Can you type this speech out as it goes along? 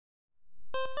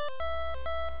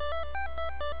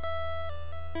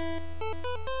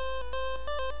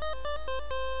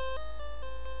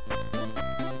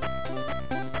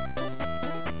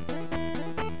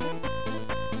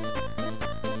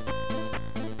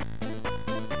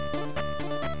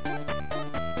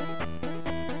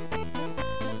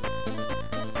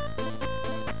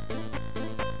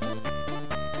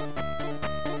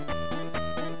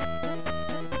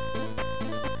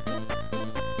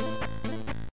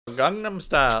Gangnam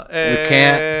Style.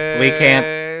 We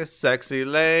can't. Sexy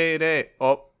lady.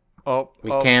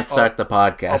 We can't start the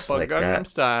podcast like Gangnam that.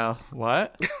 Style.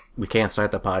 What? We can't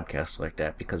start the podcast like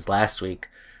that because last week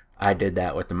I did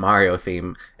that with the Mario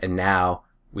theme, and now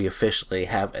we officially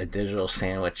have a digital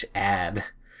sandwich ad.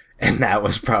 And that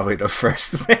was probably the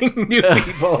first thing new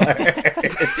people heard,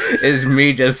 is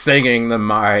me just singing the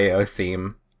Mario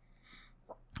theme.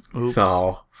 Oops.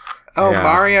 So, yeah,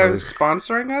 Mario's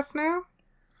sponsoring us now?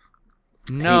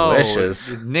 No, he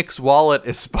wishes. Nick's wallet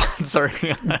is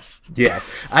sponsoring us. Yes.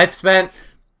 I've spent...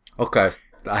 Okay,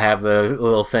 I have the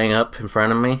little thing up in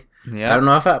front of me. Yeah. I don't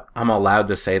know if I'm allowed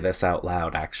to say this out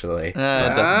loud, actually. It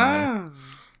doesn't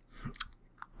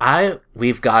matter.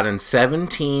 We've gotten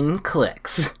 17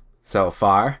 clicks so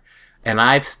far, and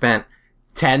I've spent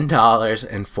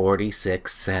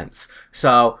 $10.46.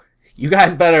 So you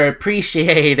guys better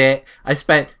appreciate it. I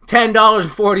spent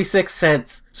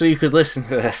 $10.46 so you could listen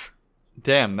to this.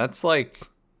 Damn, that's like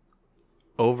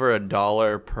over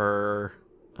 $1 per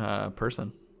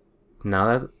person.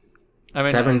 No, I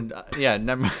mean, yeah,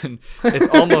 never mind. It's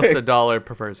almost $1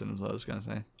 per person is what I was gonna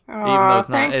say. Even though it's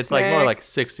not, thanks, it's like more Nick. like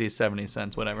 60, 70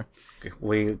 cents, whatever.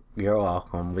 you're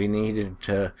welcome. We needed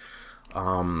to,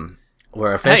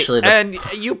 we're officially and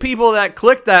you people that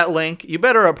clicked that link, you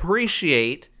better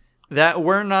appreciate that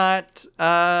we're not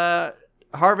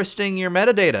harvesting your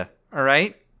metadata, all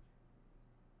right?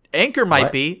 Anchor might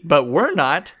What? be, but we're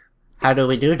not. How do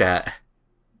we do that?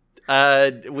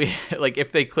 We like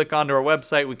if they click onto our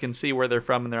website, we can see where they're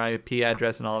from and their IP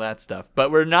address and all that stuff.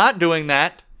 But we're not doing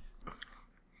that.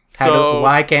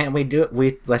 Why can't we do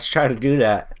it? Let's try to do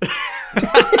that.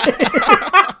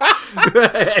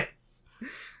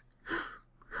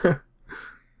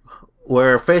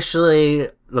 We're officially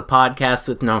the podcast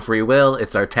with no free will.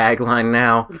 It's our tagline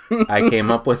now. I came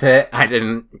up with it. I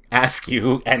didn't ask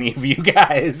you, any of you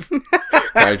guys.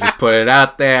 I just put it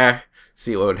out there,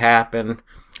 see what would happen.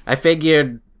 I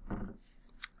figured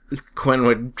Quinn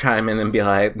would chime in and be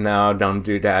like, no, don't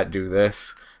do that, do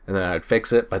this. And then I'd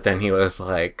fix it. But then he was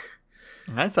like...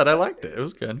 I said I liked it. It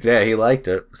was good. Yeah, he liked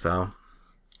it, so...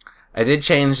 I did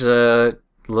change the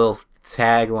little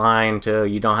tagline to,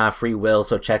 you don't have free will,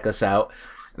 so check us out.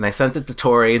 And I sent it to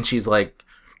Tori, and she's like,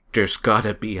 there's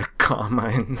gotta be a comma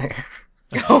in there.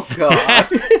 Oh, God.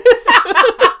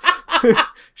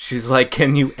 She's like,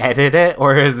 can you edit it,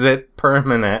 or is it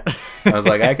permanent? I was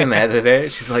like, I can edit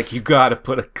it. She's like, you gotta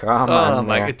put a comma in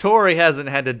there. Tori hasn't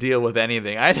had to deal with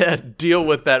anything. I had to deal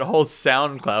with that whole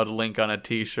SoundCloud link on a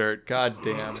t-shirt. God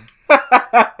damn.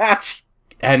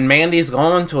 And Mandy's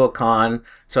going to a con,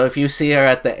 so if you see her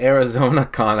at the Arizona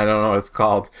con, I don't know what it's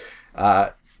called,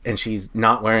 and she's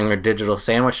not wearing her digital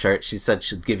sandwich shirt, she said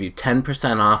she'd give you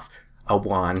 10% off a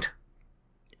wand.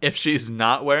 If she's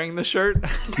not wearing the shirt?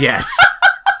 Yes.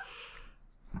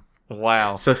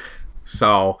 Wow. So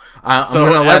I'm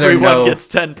gonna let her everyone know. gets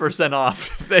 10%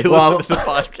 off if they listen to the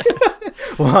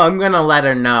podcast. Well, I'm gonna let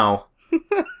her know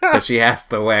that she has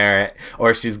to wear it,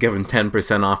 or she's giving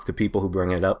 10% off to people who bring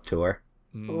it up to her.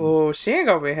 Oh, she ain't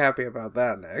gonna be happy about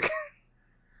that, Nick.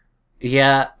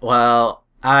 Yeah, well,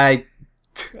 I've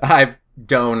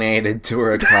donated to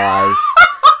her cause.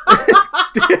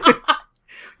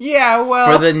 Yeah,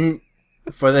 well...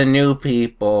 For the new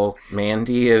people,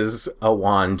 Mandy is a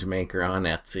wand maker on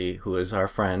Etsy, who is our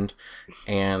friend,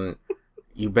 and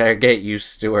you better get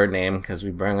used to her name, because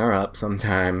we bring her up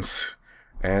sometimes,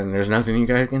 and there's nothing you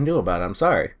guys can do about it. I'm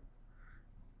sorry.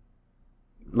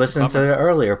 Listen to the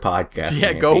earlier podcast. Yeah,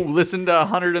 maybe. go listen to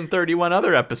 131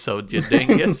 other episodes, you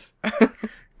dingus.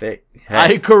 Hey,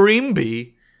 Hi,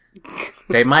 Kareem.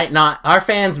 they might not, our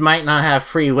fans might not have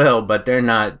free will, but they're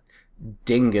not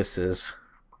dinguses.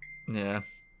 Yeah.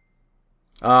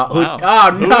 Wow.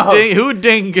 Wow. Who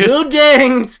dingus? Who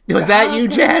dinged? Was that you,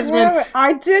 Jasmine?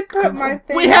 I did put my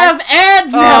thing... We have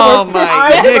ads now! Oh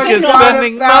my! Nick is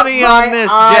spending money on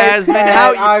this,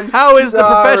 Jasmine. How is the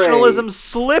professionalism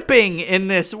slipping in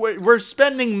this? We're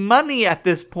spending money at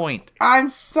this point. I'm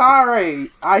sorry.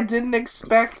 I didn't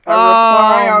expect a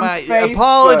reply on Facebook.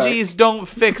 Apologies don't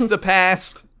fix the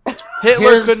past.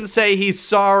 Hitler couldn't say he's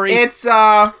sorry. It's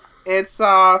off.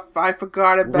 I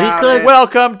forgot about it.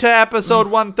 Welcome to episode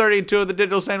 132 of the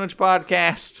Digital Sandwich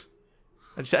Podcast.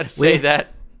 I just had to say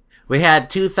that. We had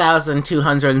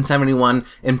 2,271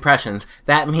 impressions.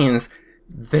 That means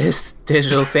this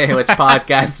Digital Sandwich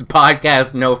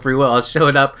podcast, No Free Will,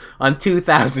 showed up on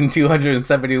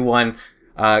 2,271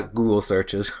 Google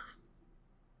searches.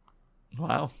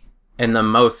 Wow. And the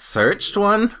most searched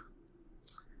one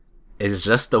is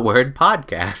just the word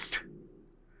podcast.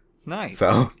 Nice.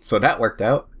 So that worked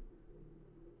out.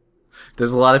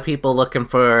 There's a lot of people looking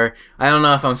for... I don't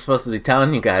know if I'm supposed to be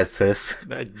telling you guys this.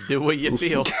 Do what you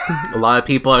feel. A lot of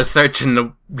people are searching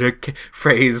the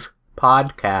phrase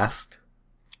podcast.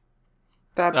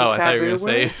 That's Oh, a I thought you were taboo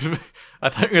going to word? say... I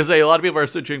thought you were going to say a lot of people are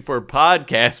searching for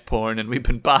podcast porn, and we've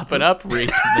been popping up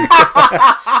recently.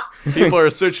 People are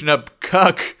searching up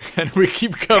cuck, and we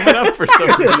keep coming up for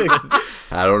some reason.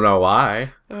 I don't know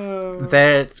why.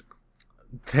 There's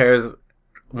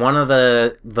one of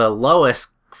the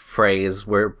lowest phrase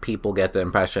where people get the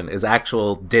impression is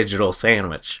actual digital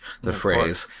sandwich, the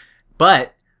phrase.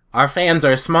 But our fans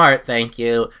are smart, thank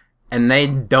you, and they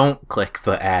don't click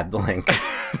the ad link.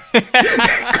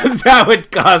 Because that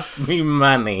would cost me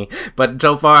money. But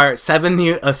so far, seven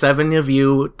of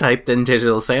you typed in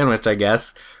digital sandwich, I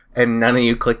guess, and none of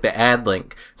you clicked the ad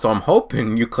link. So I'm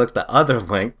hoping you click the other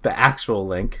link, the actual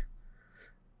link.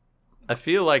 I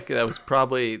feel like that was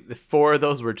probably... 4 of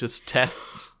those were just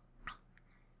tests.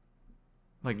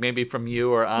 Like maybe from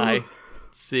you or I,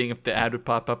 seeing if the ad would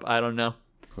pop up. I don't know.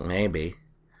 Maybe.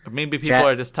 Or maybe people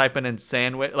are just typing in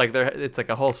sandwich. Like it's like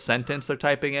a whole sentence they're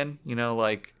typing in. You know,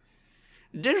 like...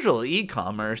 Digital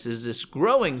e-commerce is this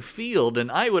growing field, and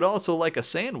I would also like a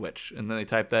sandwich. And then they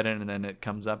type that in, and then it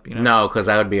comes up, you know? No, because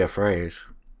that would be a phrase.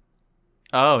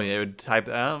 Oh, yeah, it would type...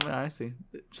 Oh, I see.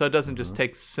 So it doesn't just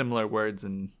take similar words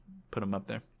and put them up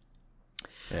there.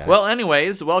 Yeah. Well,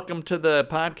 anyways, welcome to the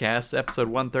podcast, episode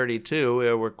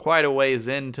 132. We're quite a ways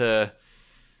into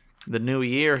the new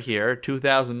year here,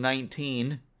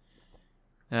 2019.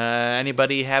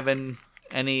 Anybody having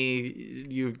any...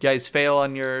 You guys fail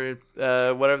on your,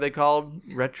 whatever they called?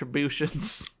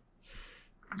 Retributions?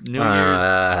 New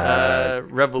Year's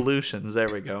revolutions. There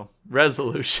we go.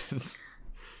 Resolutions.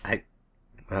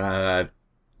 No.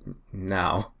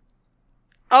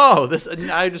 Oh,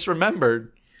 I just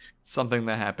remembered something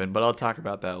that happened, but I'll talk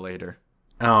about that later.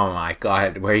 Oh my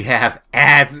god, where you have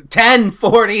ads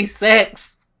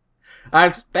 10:46.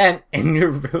 I've spent and you're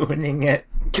ruining it.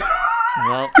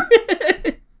 Well,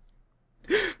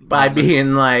 by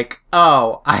being like,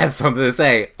 oh, I have something to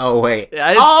say. Oh wait,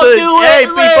 hey, do it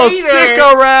people, later. stick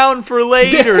around for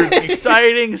later.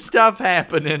 Exciting stuff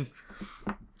happening.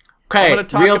 Okay, I'm gonna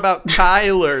talk about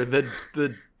Tyler,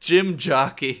 the gym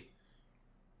jockey.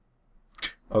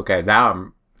 Okay,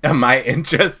 now my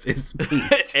interest is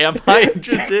piqued. Am I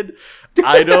interested?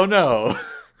 I don't know.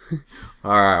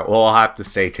 Alright, well, I'll have to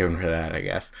stay tuned for that, I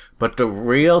guess. But the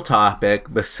real topic,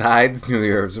 besides New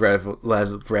Year's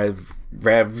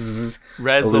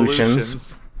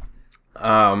resolutions,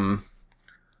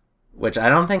 which I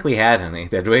don't think we had any,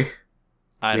 did we?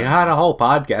 We had a whole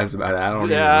podcast about it. I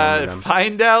don't even remember them.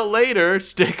 Find out later.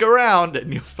 Stick around,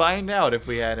 and you'll find out if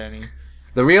we had any.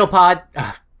 The real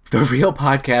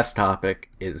podcast topic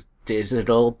is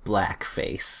digital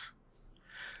blackface.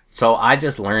 So I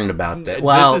just learned about that.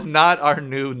 Well, this is not our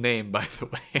new name, by the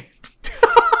way.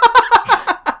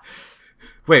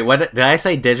 Wait, what did I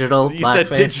say? Digital blackface? You said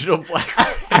digital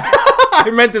blackface. I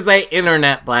meant to say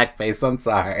internet blackface. I'm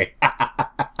sorry.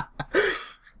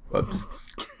 Whoops.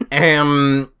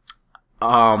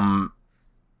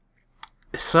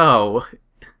 So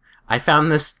I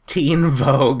found this Teen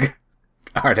Vogue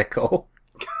article.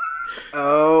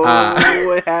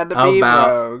 Oh, it had to be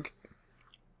Vogue.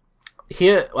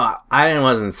 Here, well, I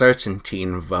wasn't searching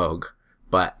Teen Vogue,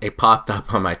 but it popped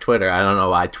up on my Twitter. I don't know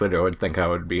why Twitter would think I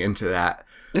would be into that,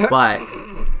 but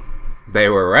they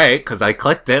were right, because I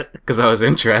clicked it, because I was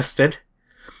interested.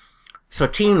 So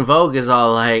Teen Vogue is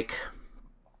all like,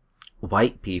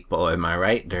 white people, am I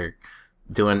right? They're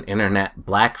doing internet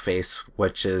blackface,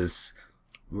 which is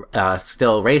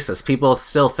still racist. People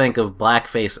still think of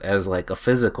blackface as like a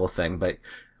physical thing, but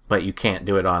you can't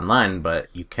do it online, but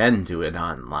you can do it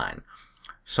online.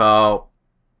 So,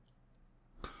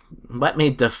 let me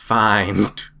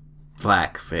define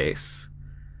blackface.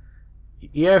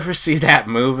 You ever see that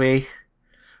movie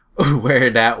where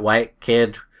that white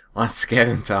kid wants to get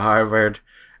into Harvard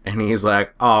and he's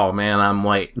like, oh man, I'm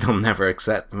white, they'll never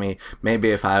accept me.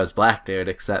 Maybe if I was black, they would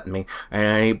accept me.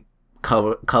 And he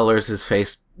colors his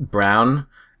face brown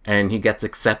and he gets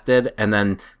accepted, and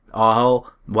then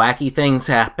all wacky things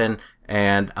happen.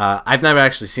 And I've never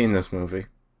actually seen this movie.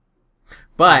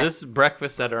 But is this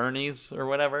Breakfast at Ernie's or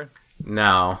whatever?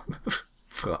 No.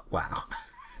 Wow.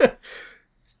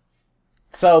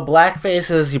 So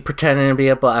blackface is you pretending to be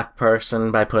a black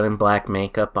person by putting black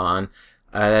makeup on.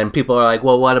 And then people are like,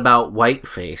 well, what about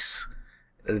whiteface?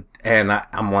 And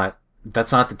I'm like,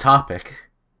 that's not the topic.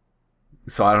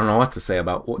 So I don't know what to say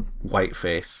about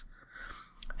whiteface.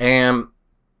 And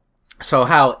so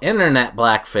how internet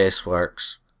blackface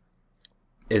works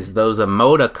is those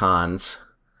emoticons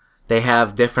they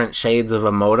have different shades of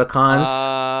emoticons.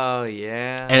 Oh,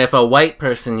 yeah. And if a white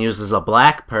person uses a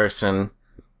black person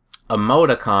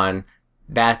emoticon,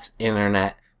 that's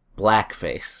internet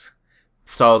blackface.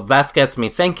 So that gets me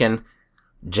thinking,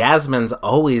 Jasmine's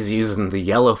always using the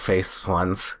yellow face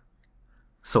ones.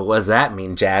 So what does that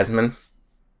mean, Jasmine?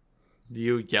 Do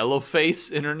you yellow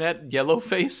face internet yellow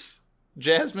face,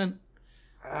 Jasmine?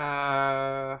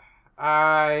 I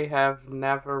have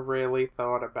never really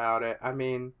thought about it. I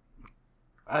mean,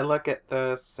 I look at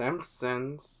The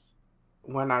Simpsons.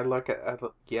 When I look at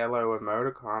a yellow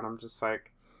emoticon, I'm just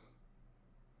like,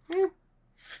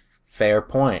 Fair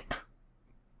point.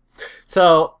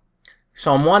 So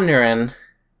I'm wondering,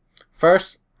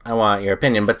 first, I want your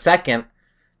opinion, but second,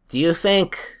 do you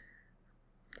think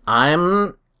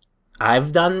I've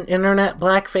done internet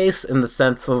blackface in the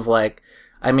sense of, like,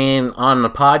 I mean, on the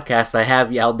podcast, I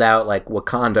have yelled out, like,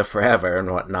 Wakanda forever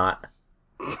and whatnot.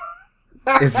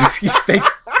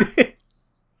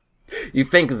 You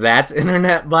think that's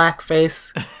internet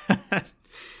blackface?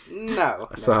 no.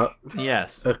 So,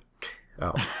 Yes.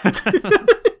 oh.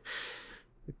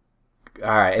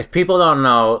 Alright, if people don't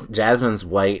know, Jasmine's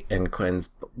white and Quinn's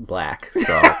black,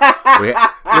 so we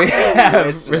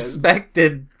have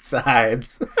respected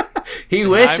sides. He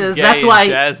wishes, I'm gay that's why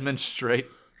Jasmine's straight.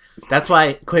 That's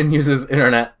why Quinn uses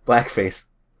internet blackface.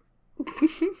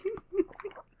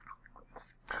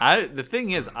 The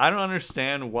thing is, I don't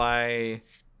understand why,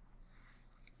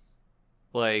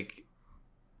 like,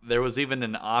 there was even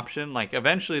an option. Like,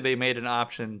 eventually they made an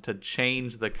option to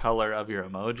change the color of your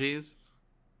emojis.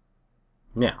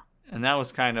 Yeah. And that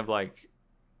was kind of like,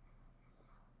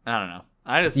 I don't know.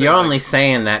 I just You're think, only like,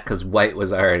 saying that because white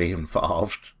was already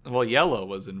involved. well, yellow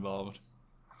was involved.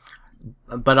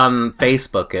 But on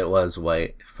Facebook, it was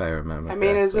white, if I remember. I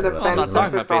mean, is it correctly. Well, I'm not offensive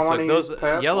talking if about I wanna Facebook. Those use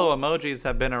purple? yellow emojis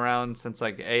have been around since,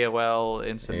 like, AOL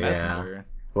Instant Yeah. Messenger.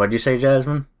 What'd you say,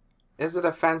 Jasmine? Is it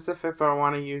offensive if I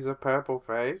want to use a purple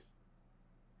face?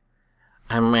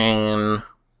 I mean,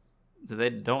 They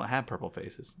don't have purple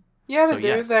faces. Yeah, they So, do.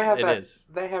 yes, they have it that. is.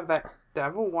 They have that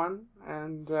devil one,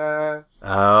 and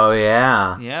oh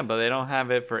yeah. Yeah, but they don't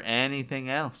have it for anything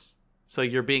else. So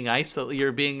you're being isolated.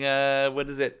 You're being, what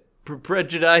is it?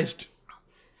 Prejudiced.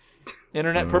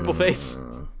 Internet purple face.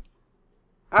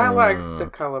 I like the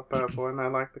color purple, and I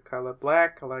like the color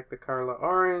black. I like the color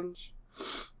orange.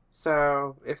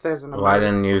 So if there's an Why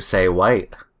didn't you say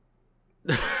white?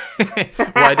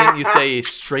 Why didn't you say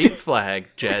straight flag,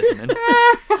 Jasmine?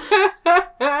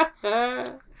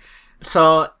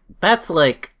 So that's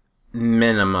like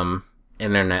minimum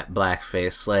internet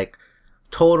blackface. Like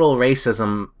total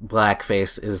racism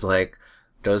blackface is like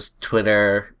those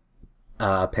Twitter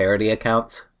parody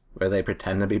accounts where they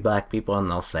pretend to be black people and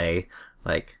they'll say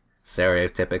like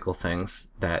stereotypical things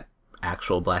that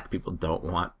actual black people don't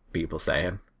want people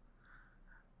saying.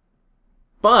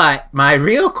 But my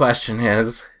real question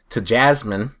is to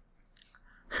Jasmine,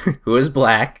 who is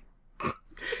black.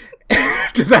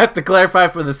 Just have to clarify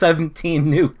for the 17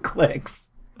 new clicks.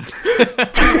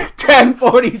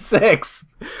 1046.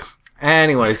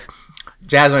 Anyways,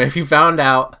 Jasmine, if you found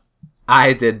out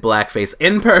I did blackface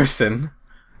in person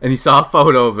and you saw a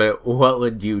photo of it, what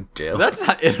would you do? That's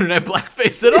not internet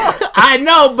blackface at all. I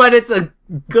know, but it's a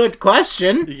good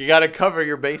question. You gotta cover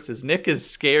your bases. Nick is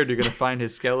scared you're gonna find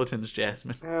his skeletons,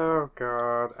 Jasmine. Oh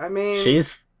god! I mean,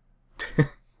 She's...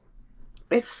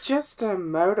 it's just an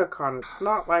emoticon. It's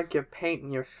not like you're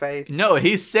painting your face. No,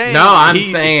 he's saying. No, I'm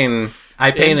saying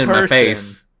I painted my person.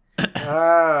 face.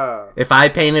 Oh. If I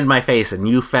painted my face and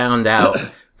you found out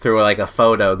through like a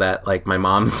photo that like my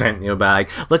mom sent you about,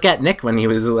 like, look at Nick when he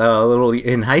was a little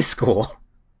in high school.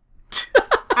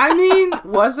 I mean,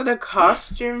 was it a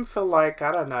costume for like,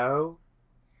 I don't know,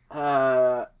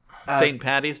 St.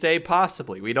 Patty's Day,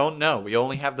 possibly. We don't know. We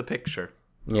only have the picture.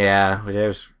 Yeah,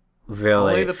 there's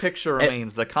really Only the picture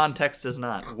remains. The context is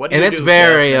not. What do and you it's do,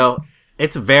 very Jasmine?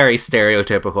 it's very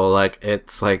stereotypical. Like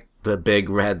it's like the big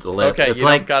red lip. Okay, it's you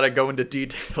like don't gotta go into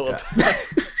detail about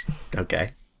it.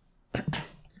 okay.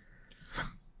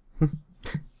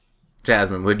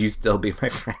 Jasmine, would you still be my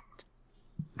friend?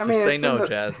 I Just mean, say it's no, in the,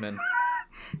 Jasmine.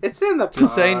 It's in the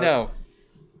Just say no. past.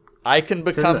 I can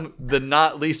become the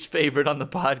not least favorite on the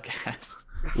podcast.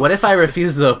 What if I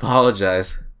refuse to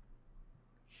apologize?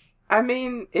 I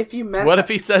mean, if you meant What if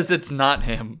he says it's not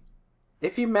him?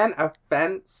 if you meant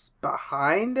offense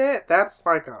behind it, that's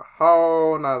like a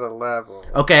whole nother level.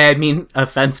 Okay, I mean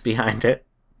offense behind it.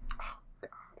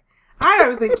 I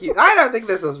don't think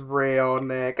this is real,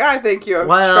 Nick. I think you're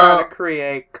Well, trying to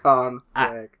create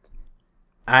conflict.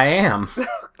 I am.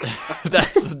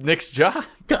 That's Nick's job.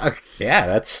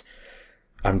 Yeah,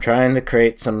 I'm trying to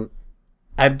create some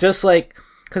I'm just like,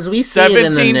 because we see it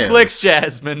in the 17 news. clicks,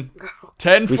 Jasmine.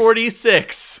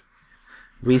 1046.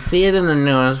 We see it in the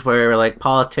news where, like,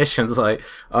 politicians, like,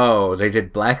 oh, they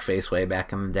did blackface way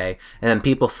back in the day. And then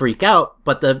people freak out,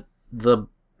 but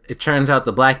it turns out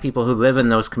the black people who live in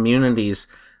those communities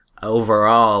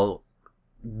overall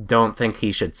don't think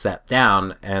he should step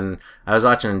down. And I was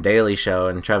watching a Daily Show,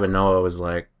 and Trevor Noah was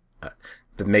like,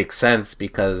 that makes sense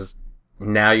because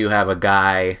now you have a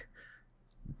guy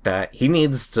that he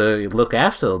needs to look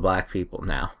after the black people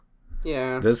now.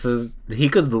 Yeah. He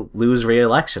could lose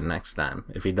re-election next time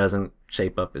if he doesn't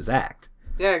shape up his act.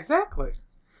 Yeah, exactly.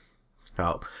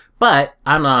 Oh, but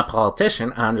I'm not a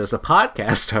politician. I'm just a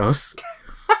podcast host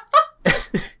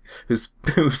who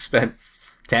spent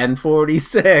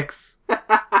 1046.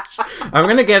 I'm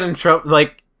gonna get in trouble,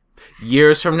 like,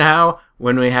 years from now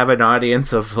when we have an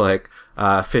audience of like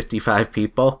 55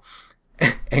 people,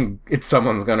 and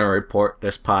someone's gonna report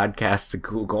this podcast to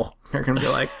Google. They're gonna be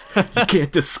like, "You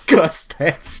can't discuss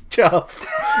that stuff,"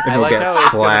 and I we'll like get how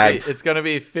flagged. it's gonna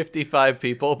be 55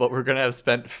 people, but we're gonna have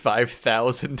spent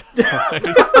 $5,000.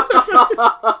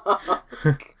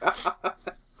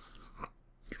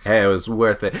 Hey, it was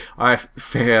worth it. Our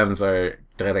fans are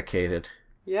dedicated.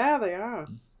 Yeah, they are.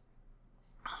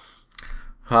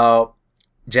 How,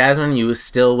 Jasmine, you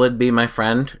still would be my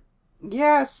friend?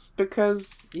 Yes,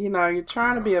 because, you're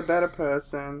trying to be a better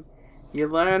person. You're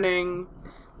learning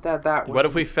that was... What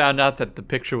if we found out that the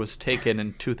picture was taken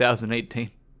in 2018?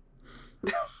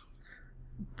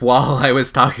 While I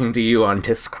was talking to you on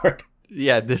Discord.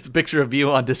 Yeah, this picture of you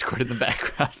on Discord in the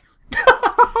background.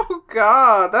 Oh,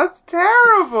 God, that's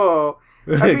terrible.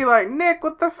 I'd be like, Nick,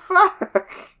 what the fuck?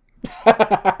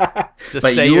 Just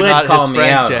But say you you're would not call his me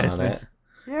friend, out on Jasmine. it.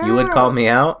 Yeah. You would call me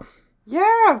out?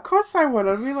 Yeah, of course I would.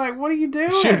 I'd be like, what are you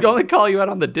doing? She would only call you out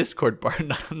on the Discord part,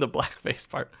 not on the blackface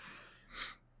part.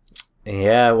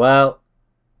 Yeah, well...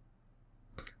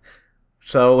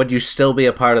 So, would you still be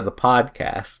a part of the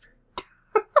podcast?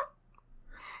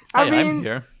 I Hey, mean, I'm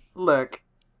here. look,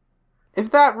 if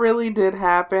that really did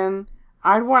happen,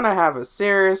 I'd want to have a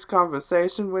serious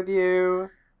conversation with you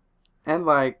and,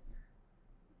 like,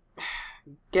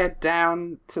 get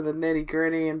down to the nitty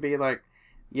gritty and be like,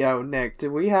 yo, Nick, do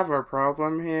we have a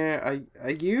problem here?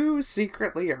 Are you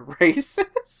secretly a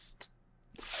racist?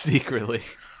 Secretly.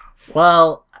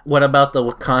 Well, what about the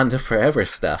Wakanda Forever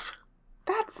stuff?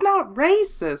 That's not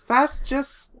racist. That's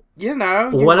just, you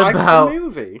What like about- the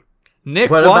movie.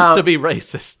 Nick What wants about- to be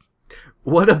racist.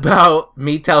 What about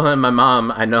me telling my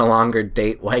mom I no longer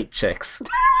date white chicks?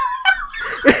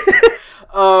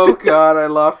 Oh, God, I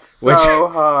laughed so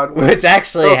hard. Which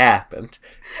actually happened.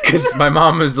 Because my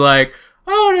mom was like,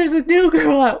 oh, there's a new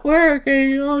girl at work,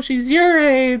 and she's your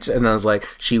age. And I was like,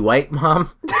 she white,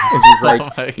 Mom? And she's like, Oh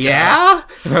my God. yeah?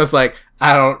 And I was like,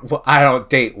 I don't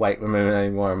date white women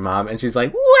anymore, Mom. And she's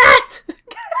like, what?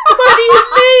 What do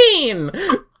you mean?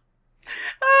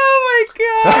 Oh,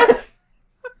 my God.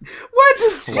 What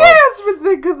does Jasmine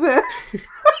think of this?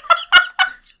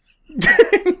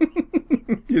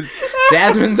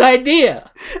 Jasmine's idea.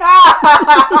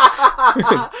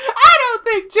 I don't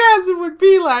think Jasmine would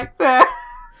be like that.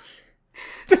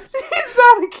 She's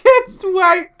not against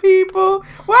white people.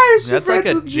 Why is she That's friends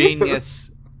like a with you?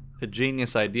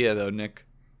 genius idea, though, Nick.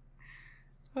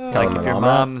 Tell Like my if your mom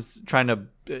mom's trying to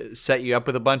set you up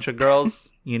with a bunch of girls,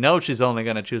 she's only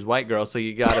gonna choose white girls. So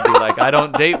you gotta be like, I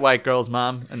don't date white girls,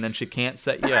 Mom, and then she can't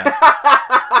set you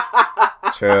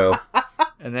up. True.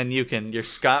 And then you're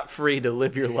scot-free to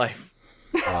live your life.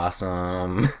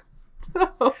 Awesome.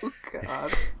 Oh,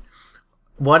 God.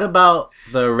 What about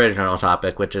the original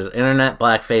topic, which is internet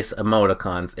blackface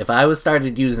emoticons? If I was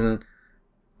started using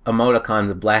emoticons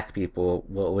of black people,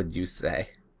 what would you say?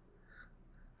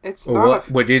 It's Or not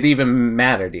what would it even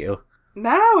matter to you?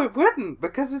 No, it wouldn't,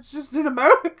 because it's just an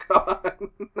emoticon.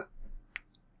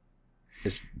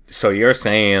 So you're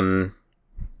saying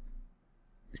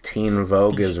Teen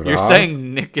Vogue is wrong? You're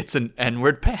saying Nick gets an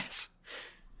N-word pass?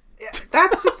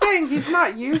 That's the thing. He's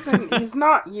not using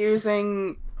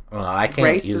Well, I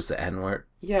can't use racist. the N-word.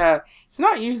 Yeah, he's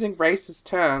not using racist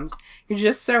terms. He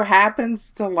just so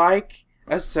happens to like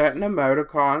a certain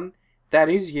emoticon that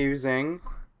he's using.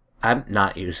 I'm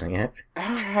not using it.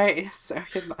 Alright, so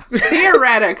you're not.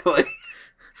 Theoretically.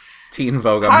 Teen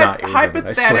Vogue, I'm not using it,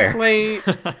 I swear.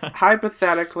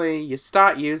 Hypothetically, you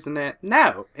start using it.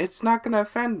 No, it's not going to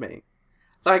offend me.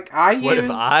 Like, What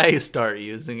if I start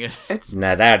using it? It's...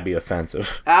 Nah, that'd be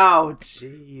offensive. Oh,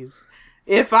 jeez.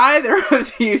 If either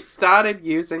of you started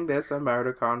using this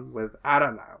emoticon with, I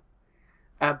don't know,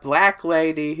 a black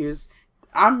lady who's...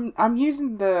 I'm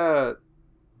using the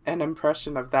an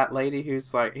impression of that lady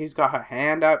who's like, he's got her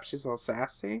hand up, she's all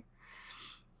sassy,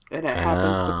 and it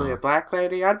happens to be a black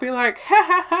lady, I'd be like, ha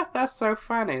ha ha, that's so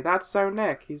funny. That's so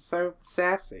Nick. He's so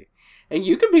sassy. And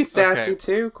you can be sassy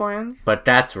too, Quinn. But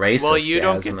that's racist. Well, you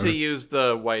don't Jasmine. get to use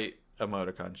the white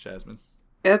emoticons, Jasmine.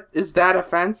 Is that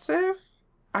offensive?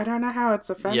 I don't know how it's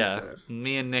offensive. Yeah,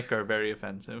 me and Nick are very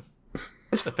offensive.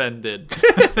 Offended.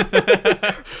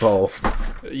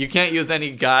 Both. You can't use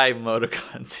any guy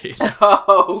emoticons here.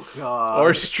 Oh, God.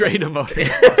 Or straight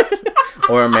emoticons.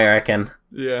 Or American.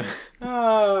 Yeah.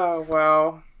 Oh,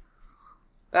 well.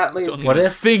 That leaves... Don't What even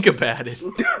if- think about it.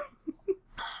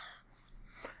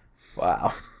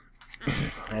 Wow.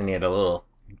 I need a little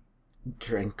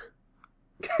drink.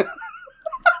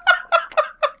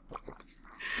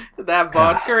 that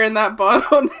vodka in that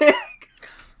bottle, Nick.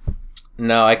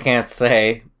 No, I can't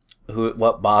say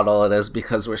what bottle it is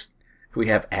because we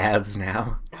have ads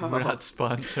now. We're not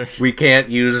sponsored. We can't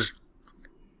use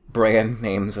brand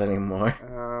names anymore.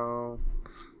 Oh.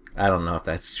 I don't know if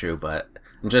that's true, but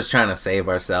I'm just trying to save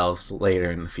ourselves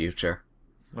later in the future.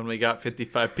 When we got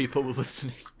 55 people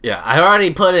listening. Yeah, I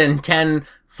already put in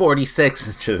 1046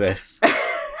 into this.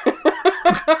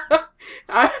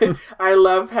 I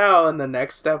love how in the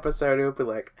next episode it'll be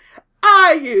like,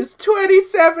 I used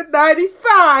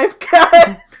 $27.95,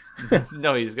 guys.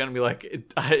 No, he's gonna be like,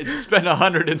 I spent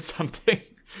 100 and something.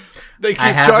 They I keep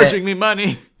have charging it. me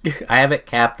money. I have it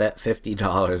capped at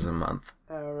 $50 a month.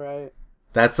 All right.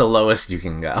 That's the lowest you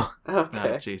can go.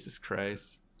 Okay. Oh, Jesus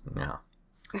Christ. No.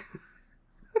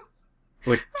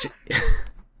 Which...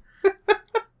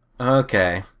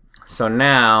 Okay. So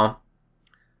now,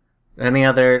 any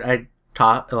other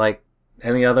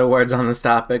any other words on this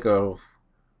topic or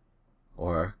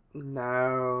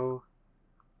No.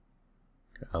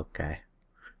 okay.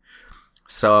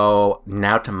 So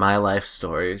now to my life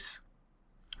stories.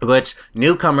 Which,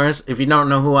 newcomers, if you don't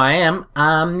know who I am,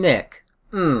 I'm Nick.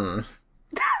 And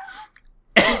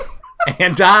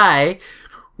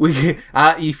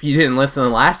if you didn't listen to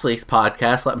last week's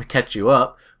podcast, let me catch you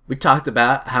up. We talked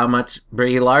about how much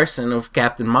Brie Larson of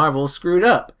Captain Marvel screwed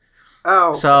up.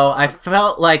 Oh. So I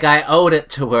felt like I owed it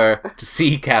to her to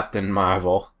see Captain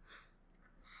Marvel.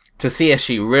 To see if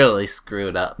she really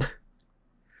screwed up.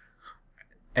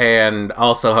 And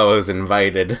also I was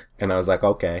invited, and I was like,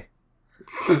 okay.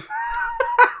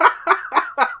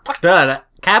 Dude,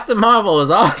 Captain Marvel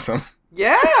was awesome.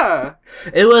 Yeah.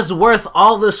 It was worth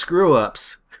all the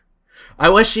screw-ups. I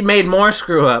wish she made more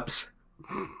screw-ups.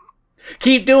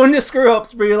 Keep doing the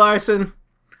screw-ups, Brie Larson.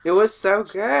 It was so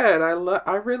good.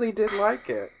 I really did like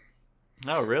it.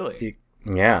 Oh, really?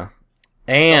 Yeah.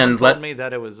 Someone And told me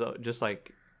that it was just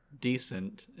like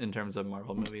decent in terms of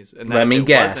Marvel movies, and that Let if me it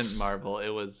guess. wasn't Marvel, it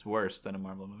was worse than a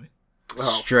Marvel movie.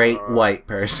 straight God. white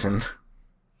person.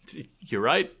 You're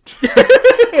right.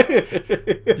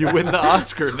 You win the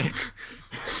Oscar, Nick.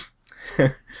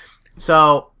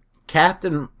 So,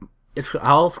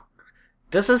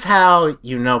 this is how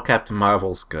you know Captain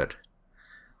Marvel's good.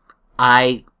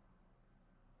 I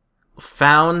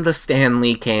found the Stan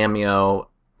Lee cameo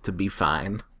to be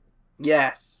fine.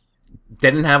 Yes.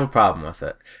 Didn't have a problem with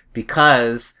it.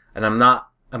 Because, and I'm going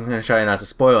to try not to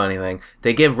spoil anything,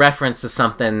 they give reference to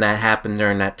something that happened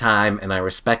during that time, and I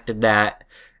respected that,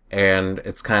 and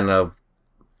it's kind of,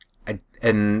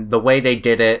 and the way they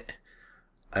did it,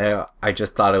 I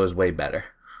just thought it was way better.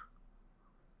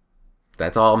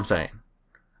 That's all I'm saying.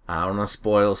 I don't want to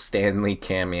spoil Stan Lee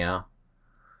cameo.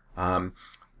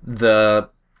 The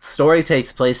story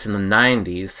takes place in the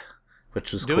 90s,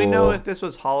 which was Do cool. we know if this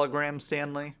was hologram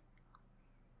Stanley?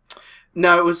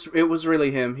 No, it was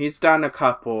really him. He's done a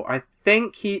couple. I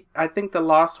think the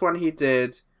last one he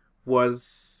did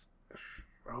was,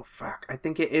 oh fuck, I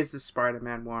think it is the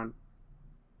Spider-Man one.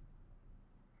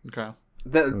 Okay.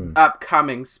 The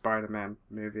upcoming Spider-Man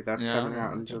movie that's coming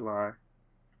out in July.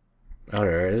 Oh,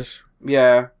 there is?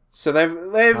 Yeah. So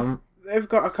they've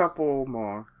got a couple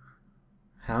more.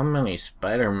 How many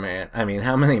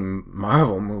how many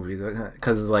Marvel movies?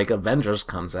 Because, Avengers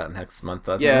comes out next month,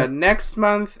 doesn't Yeah, it? next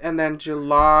month, and then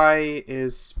July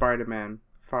is Spider-Man,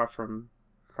 Far From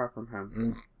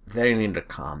Home. They need to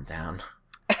calm down.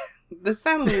 This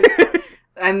sounds...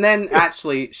 And then,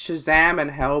 actually, Shazam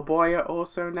and Hellboy are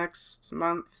also next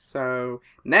month, so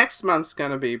next month's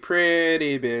gonna be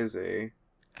pretty busy.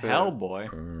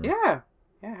 Hellboy. Yeah,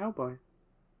 Hellboy.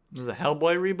 Is a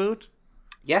Hellboy reboot?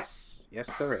 Yes,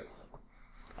 there is.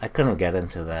 I couldn't get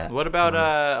into that. What about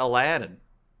Aladdin?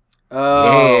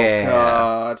 Oh, Yeah.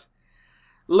 God.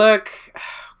 Look. Oh,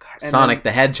 God. And Sonic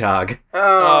the Hedgehog.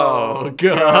 Oh,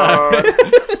 God.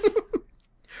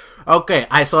 Okay,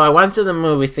 so I went to the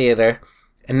movie theater,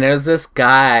 And there's this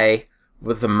guy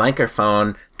with a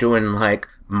microphone doing, like,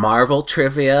 Marvel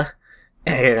trivia.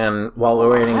 And while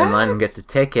we're waiting in line to get the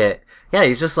ticket, yeah,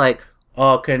 he's just like,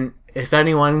 oh, if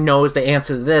anyone knows the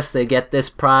answer to this, they get this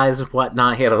prize and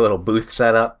whatnot. He had a little booth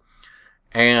set up.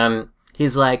 And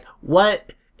he's like,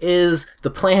 what is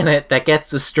the planet that gets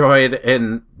destroyed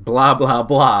in blah, blah,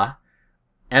 blah?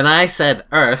 And I said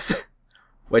Earth,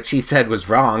 which he said was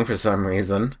wrong for some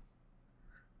reason.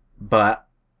 But,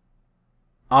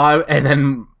 and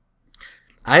then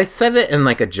I said it in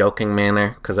like a joking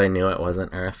manner because I knew it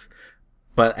wasn't Earth.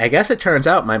 But I guess it turns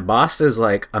out my boss is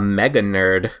like a mega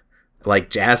nerd, like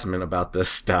Jasmine, about this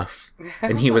stuff.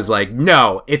 And he was like,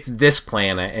 no, it's this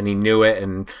planet. And he knew it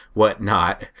and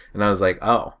whatnot. And I was like,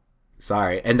 oh,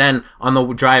 sorry. And then on the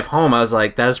drive home, I was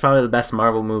like, that is probably the best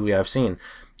Marvel movie I've seen.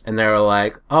 And they were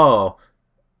like, oh,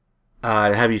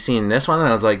 have you seen this one? And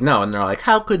I was like, no. And they're like,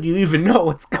 how could you even know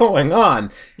what's going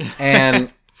on?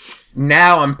 And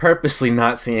now I'm purposely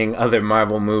not seeing other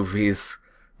Marvel movies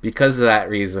because of that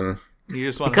reason. You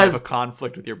just want to have a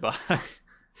conflict with your boss.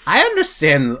 I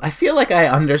understand. I feel like I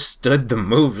understood the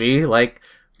movie. Like,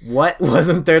 what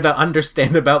wasn't there to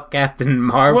understand about Captain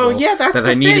Marvel? Well, yeah, that's that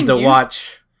the I needed thing. to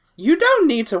watch. You don't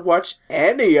need to watch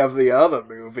any of the other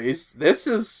movies. This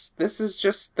is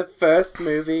just the first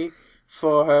movie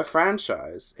for her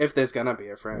franchise, if there's gonna be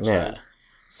a franchise. Yeah.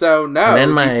 So no,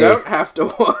 you don't have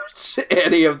to watch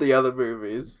any of the other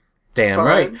movies. Damn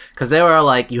right. Because they were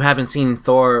like, you haven't seen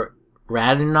Thor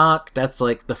Ragnarok? That's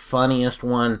like the funniest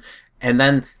one. And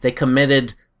then they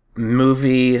committed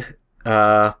movie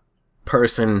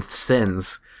person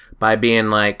sins by being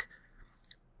like,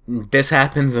 this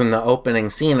happens in the opening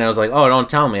scene. And I was like, oh, don't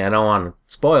tell me. I don't want to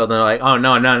spoil. And they're like, oh,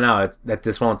 no, that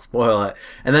this won't spoil it.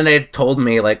 And then they told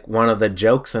me like one of the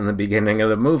jokes in the beginning of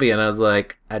the movie. And I was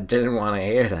like, I didn't want to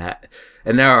hear that.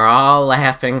 And they were all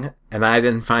laughing. And I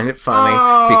didn't find it funny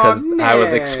because Nick. I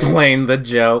was explained the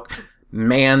joke.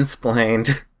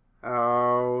 Mansplained.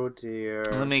 Oh dear.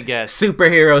 Let me guess.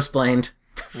 Superhero-splained.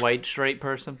 White straight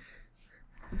person?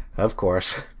 Of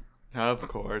course. Of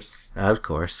course. Of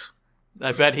course.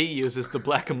 I bet he uses the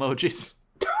black emojis.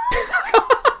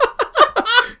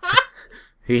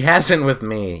 He hasn't with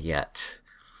me yet.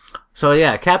 So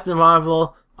yeah, Captain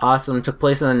Marvel, awesome. Took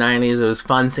place in the 90s. It was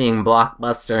fun seeing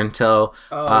Blockbuster until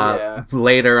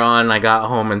later on I got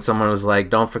home and someone was like,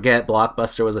 don't forget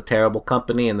Blockbuster was a terrible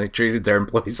company and they treated their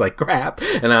employees like crap.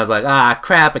 And I was like,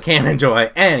 crap, I can't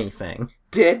enjoy anything.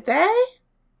 Did they?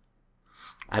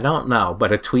 I don't know,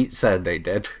 but a tweet said they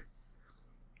did.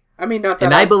 I mean, not that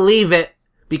And I believe it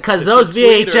because those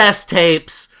VHS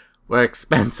tapes were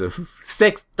expensive.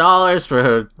 $6 for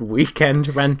a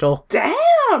weekend rental.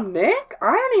 Damn, Nick!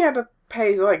 I only had to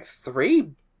pay like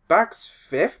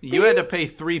 $3.50. You had to pay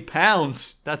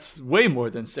 £3. That's way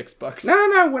more than $6.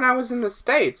 No. When I was in the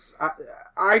States,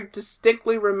 I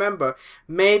distinctly remember.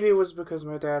 Maybe it was because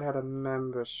my dad had a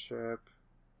membership.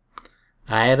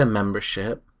 I had a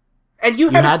membership. And you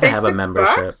had to pay have a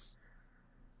membership. $6?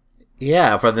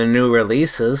 Yeah, for the new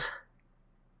releases.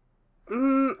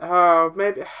 Maybe.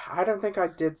 I don't think I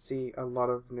did see a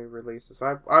lot of new releases.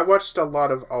 I watched a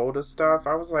lot of older stuff.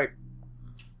 I was like,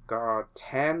 God,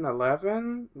 10,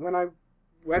 11 when I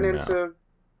went into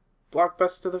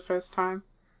Blockbuster the first time.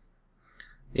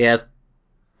 Yeah,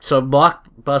 so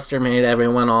Blockbuster made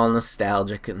everyone all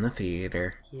nostalgic in the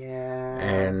theater. Yeah.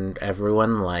 And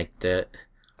everyone liked it.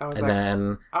 I was and like,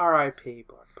 then, R.I.P.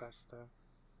 Blockbuster.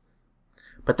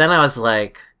 But then I was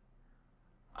like,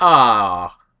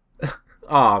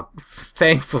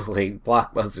 thankfully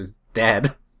Blockbuster's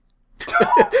dead.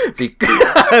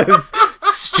 Because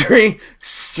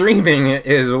streaming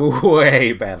is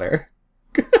way better.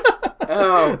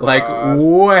 Oh, God. Like,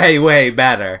 way, way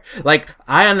better. Like,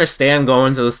 I understand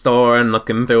going to the store and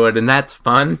looking through it, and that's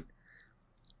fun.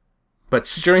 But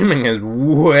streaming is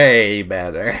way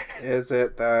better. Is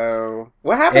it, though?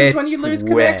 What happens when you lose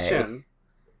connection?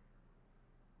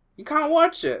 You can't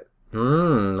watch it.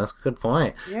 That's a good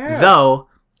point. Yeah. Though,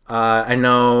 I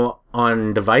know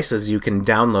on devices you can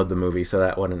download the movie, so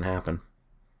that wouldn't happen.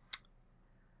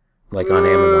 Like on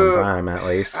Amazon Prime, at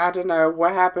least. I don't know.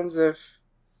 What happens if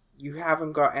you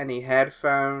haven't got any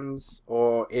headphones,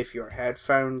 or if your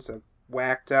headphones are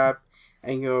whacked up,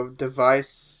 and your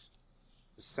device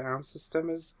sound system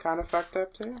is kind of fucked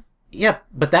up too? Yep,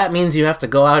 but that means you have to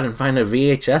go out and find a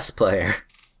VHS player.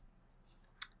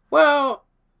 Well,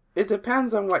 it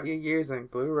depends on what you're using.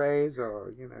 Blu-rays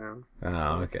or, Oh,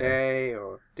 okay. 4K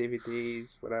or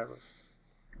DVDs, whatever.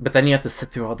 But then you have to sit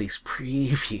through all these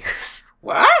previews.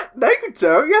 What? No, you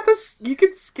don't. You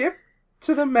can skip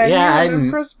to the menu and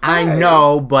then press play. I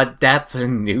know, but that's a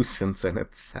nuisance in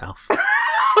itself.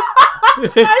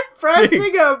 I'm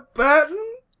pressing a button?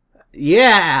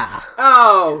 Yeah.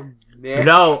 Oh, Nick.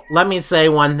 No, let me say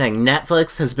one thing.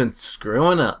 Netflix has been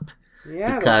screwing up.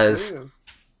 Yeah, because- they do.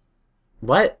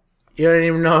 What? You don't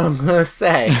even know what I'm going to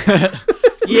say.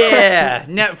 Yeah,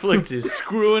 Netflix is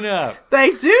screwing up. They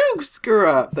do screw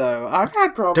up, though. I've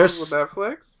had problems There's- with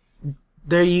Netflix.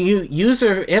 Their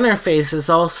user interface is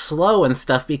all slow and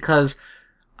stuff because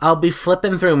I'll be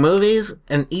flipping through movies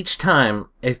and each time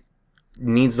it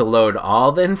needs to load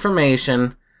all the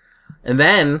information, and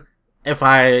then if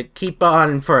I keep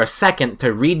on for a second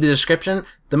to read the description,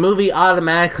 the movie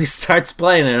automatically starts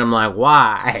playing and I'm like,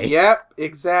 why? Yep,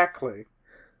 exactly.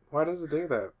 Why does it do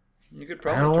that? You could I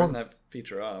probably don't- turn that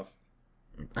feature off.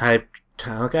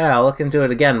 Okay, I'll look into it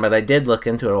again, but I did look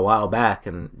into it a while back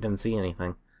and didn't see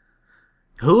anything.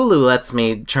 Hulu lets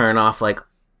me turn off, like,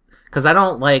 because I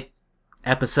don't like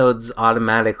episodes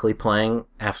automatically playing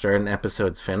after an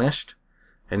episode's finished,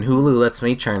 and Hulu lets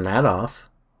me turn that off.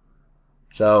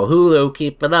 So, Hulu,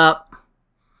 keep it up.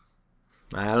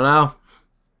 I don't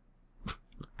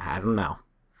know.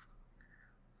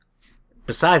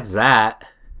 Besides that,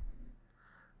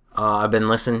 I've been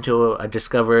listening to, I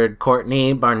discovered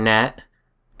Courtney Barnett,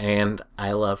 and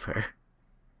I love her.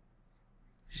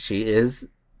 She is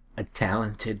a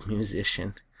talented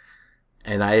musician,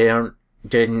 and I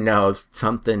didn't know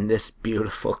something this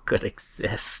beautiful could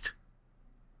exist.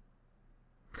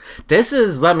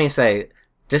 Let me say,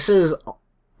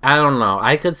 I don't know,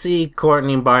 I could see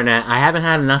Courtney Barnett, I haven't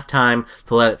had enough time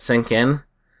to let it sink in,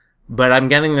 but I'm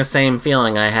getting the same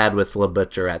feeling I had with La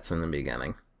Butcherettes in the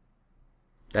beginning.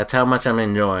 That's how much I'm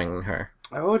enjoying her.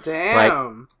 Oh,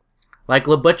 damn. Like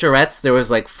La Butcherettes, there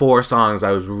was like 4 songs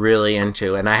I was really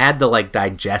into, and I had to like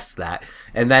digest that,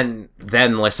 and then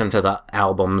listen to the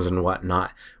albums and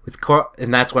whatnot.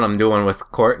 And that's what I'm doing with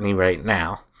Courtney right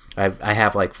now. I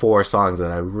have like 4 songs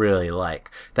that I really like.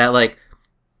 That like,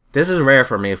 this is rare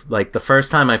for me. Like the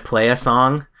first time I play a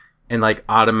song and like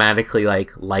automatically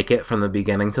like it from the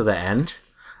beginning to the end,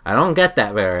 I don't get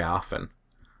that very often.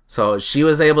 So she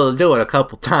was able to do it a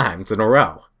couple times in a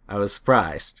row. I was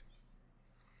surprised.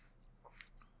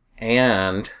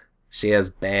 And she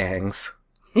has bangs.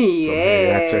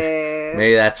 Yeah.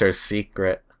 Maybe that's her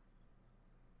secret.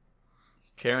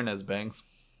 Karen has bangs.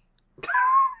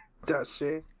 Does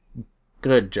she?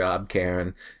 Good job,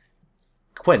 Karen.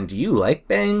 Quinn, do you like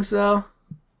bangs, though?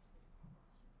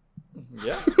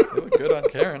 Yeah, they look good on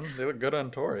Karen. They look good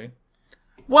on Tori.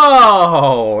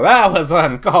 Whoa! That was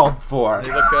uncalled for.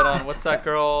 They look good on, what's that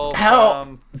girl?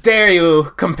 How dare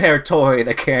you compare Tori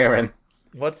to Karen?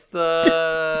 What's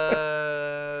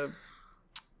the...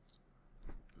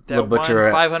 The that one,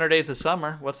 Butcherettes. 500 Days of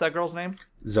Summer. What's that girl's name?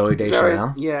 Zoe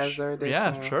Deschanel. Yeah, Zoe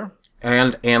Deschanel. Yeah, sure.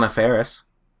 And Anna Faris.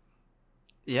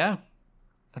 Yeah.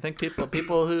 I think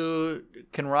people who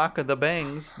can rock the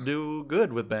bangs do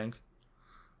good with bangs.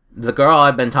 The girl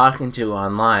I've been talking to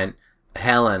online,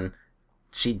 Helen,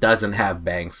 she doesn't have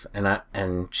bangs,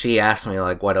 and she asked me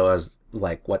like what it was,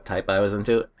 like what type I was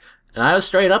into, and I was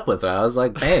straight up with her. I was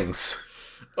like, bangs.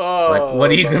 Oh, Like, what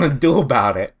are you gonna do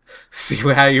about it? See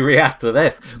how you react to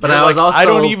this. But You're I was like, also I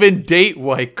don't even date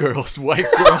white girls. White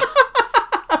girl.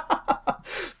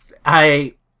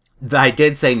 I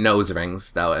did say nose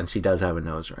rings though, and she does have a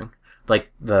nose ring,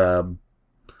 like the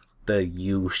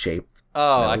U-shaped.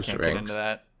 Oh, I Nose can't rings. get into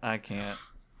that. I can't.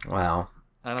 Well,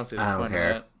 I don't see the I don't point care.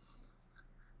 of that.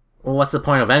 well, what's the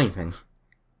point of anything?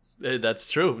 That's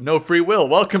true. No free will.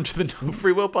 Welcome to the No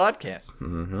Free Will podcast.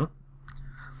 Mm-hmm. All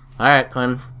right,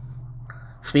 Clem.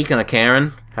 Speaking of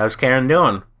Karen, how's Karen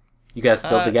doing? You guys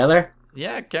still together?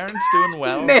 Yeah, Karen's doing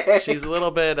well. She's a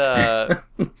little bit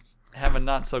having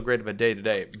not so great of a day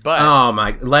today, but Oh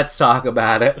my! Let's talk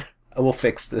about it. We'll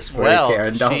fix this for well, you,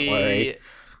 Karen. Don't worry.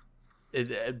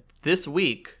 This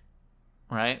week,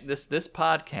 right? This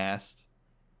podcast,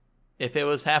 if it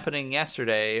was happening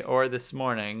yesterday or this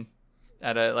morning,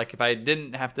 if I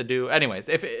didn't have to do, anyways,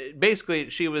 basically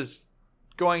she was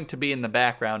going to be in the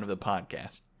background of the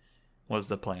podcast, was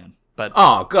the plan. But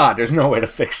Oh God, there's no way to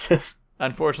fix this.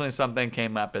 unfortunately, something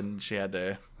came up and she had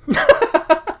to.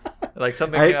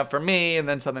 Something came up for me, and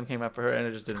then something came up for her, and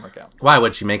it just didn't work out. Why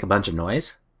would she make a bunch of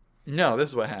noise? No, this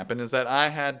is what happened, is that I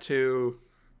had to...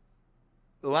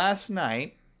 Last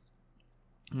night,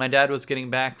 my dad was getting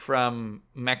back from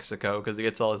Mexico, because he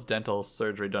gets all his dental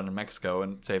surgery done in Mexico,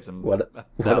 and it saves him What a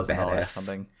 $1,000 or badass.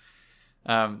 something.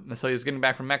 So he was getting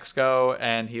back from Mexico,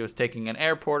 and he was taking an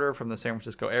airporter from the San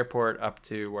Francisco airport up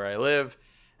to where I live,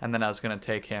 and then I was going to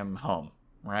take him home,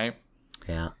 right?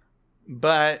 Yeah.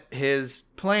 But his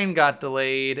plane got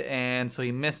delayed, and so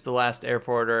he missed the last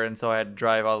airporter, and so I had to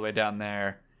drive all the way down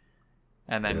there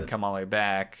and then come all the way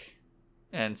back.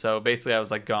 And so basically I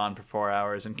was like gone for 4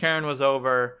 hours, and Karen was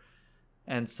over.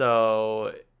 And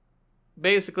so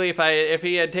basically if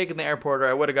he had taken the airporter,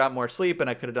 I would have got more sleep and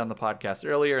I could have done the podcast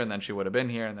earlier, and then she would have been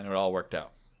here and then it all worked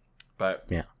out. But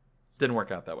Yeah. didn't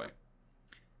work out that way.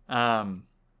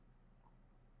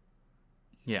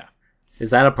 Yeah. Is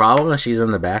that a problem that she's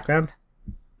in the background?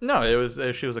 No, it was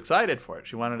she was excited for it.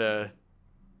 She wanted to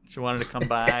come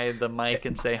by the mic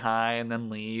and say hi and then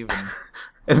leave.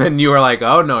 And then you were like,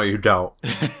 oh, no, you don't.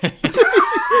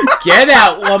 Get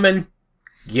out, woman.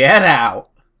 Get out.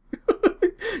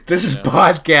 This is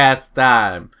podcast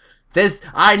time.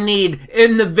 I need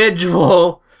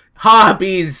individual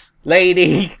hobbies,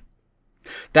 lady.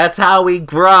 That's how we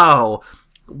grow.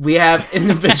 We have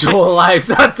individual lives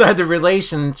outside the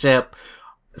relationship.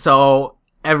 So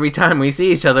every time we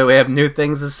see each other, we have new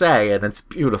things to say, and it's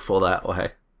beautiful that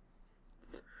way.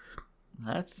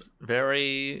 That's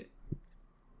very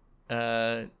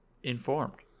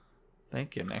informed.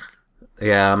 Thank you, Nick.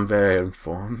 Yeah, I'm very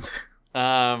informed.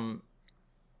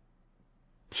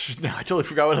 No, I totally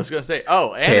forgot what I was going to say.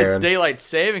 Oh, and Karen. it's daylight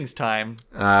savings time,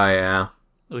 Oh, yeah.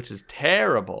 which is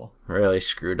terrible. Really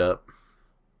screwed up.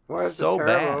 Why is So it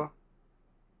terrible? bad.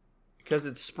 Because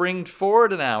it's springed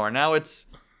forward an hour. Now it's,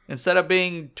 instead of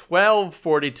being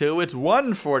 12:42, it's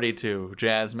 1:42,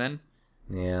 Jasmine.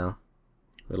 Yeah.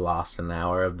 We lost an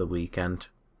hour of the weekend.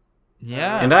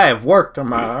 Yeah. And I have work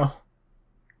tomorrow.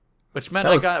 Which meant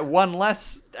That I was- got one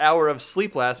less hour of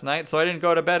sleep last night, so I didn't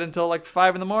go to bed until like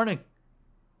 5 in the morning.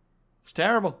 It's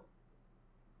terrible.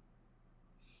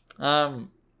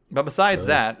 But besides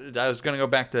that, I was going to go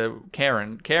back to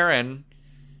Karen. Karen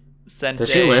sent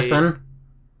Does she listen?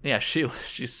 Yeah, she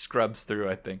scrubs through,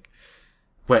 I think.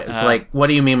 Wait, like, what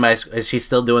do you mean by... Is she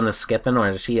still doing the skipping, or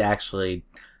is she actually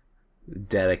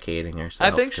dedicating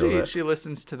herself I think to it? she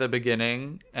listens to the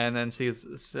beginning and then sees,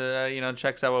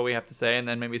 checks out what we have to say, and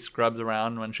then maybe scrubs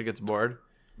around when she gets bored.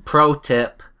 Pro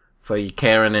tip for you,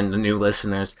 Karen, and the new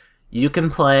listeners. You can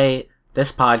play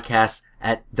this podcast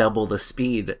at double the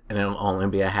speed, and it'll only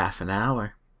be a half an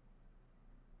hour.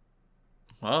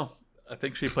 Well, I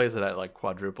think she plays it at like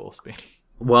quadruple speed.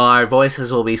 Well, our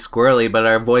voices will be squirrely, but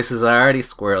our voices are already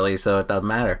squirrely, so it doesn't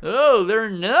matter. Oh, they're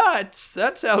nuts.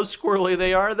 That's how squirrely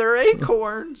they are. They're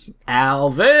acorns.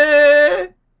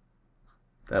 Alvin!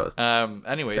 That was...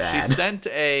 Anyway, Bad. she sent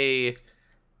a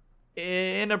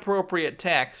inappropriate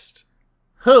text.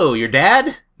 Who? Your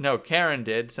dad? No, Karen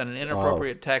did send an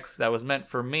inappropriate text that was meant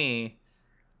for me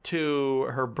to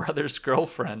her brother's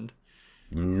girlfriend.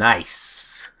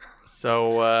 Nice.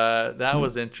 So that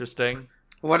was interesting.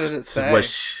 What did it say?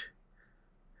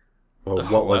 Well, Oh,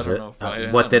 what was I it? don't know if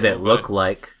I- What I did don't it know if look I-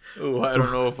 like? Oh, I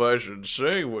don't know if I should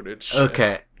say what it's.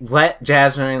 Okay, let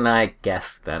Jasmine and I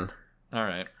guess then. All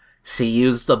right. She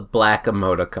used the black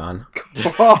emoticon.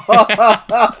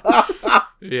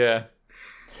 Yeah.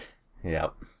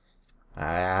 Yep.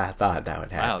 I thought that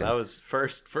would Wow, happen. that was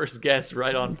first guess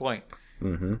right on point.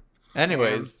 Mm-hmm.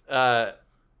 Anyways,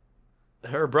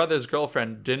 her brother's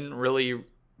girlfriend didn't really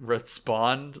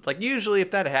respond. Like, usually if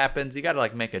that happens, you gotta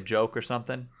like make a joke or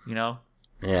something, you know?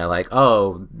 Yeah, like,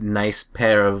 oh, nice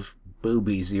pair of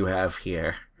boobies you have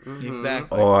here.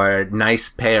 Exactly. Or nice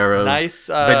pair of Nice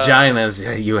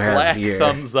vaginas you have black here.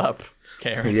 thumbs up,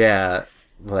 Karen. Yeah,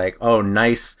 like, oh,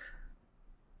 nice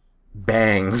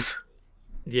bangs.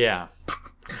 Yeah.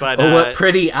 But Oh, what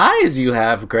pretty eyes you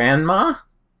have, Grandma.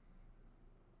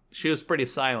 she was pretty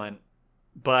silent,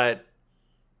 but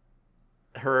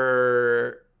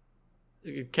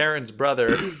Karen's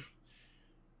brother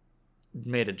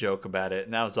made a joke about it,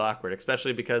 and that was awkward,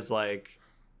 especially because like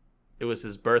it was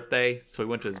his birthday, so we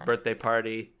went to his birthday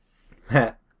party,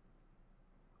 and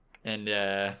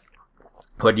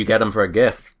What'd you get him for a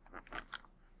gift?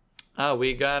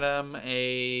 we got him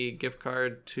a gift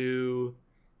card to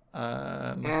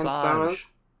And massage.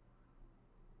 Summers?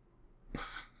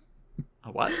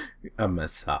 A what? A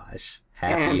massage.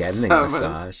 Happy And ending Summers.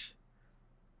 massage.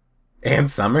 And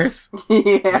Summers? Who's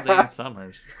Yeah. Ann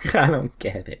Summers? I don't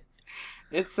get it.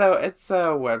 It's a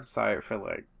website for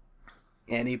like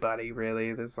anybody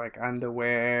really. There's like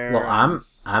underwear. Well, I'm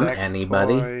sex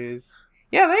anybody. toys.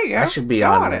 Yeah, there you go. I should be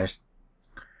Go on it. there.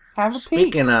 Have a peek.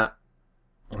 Speaking of...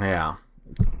 Yeah.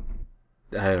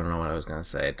 I don't know what I was going to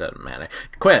say. It doesn't matter.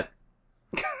 Quit.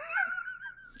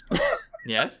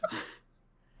 Yes.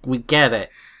 We get it.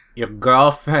 Your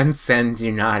girlfriend sends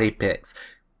you naughty pics.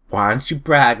 Why don't you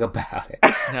brag about it?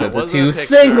 No, So it the wasn't two a picture.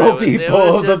 single It was people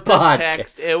of the just a podcast.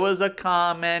 text. It was a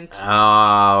comment.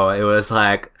 Oh, it was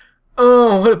like,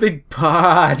 oh, what a big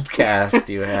podcast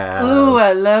you have. Ooh,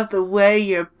 I love the way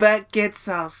your butt gets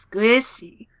all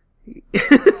squishy.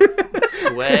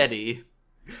 Sweaty.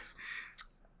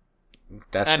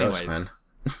 That's Anyways. gross,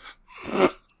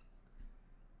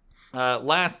 man.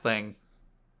 Last thing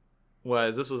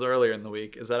this was earlier in the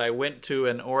week, is that I went to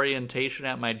an orientation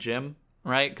at my gym,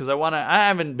 right? Because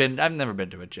I've never been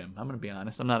to a gym. I'm going to be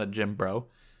honest. I'm not a gym bro.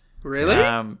 Really?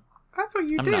 I thought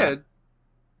you I'm did.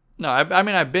 No, I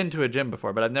mean, I've been to a gym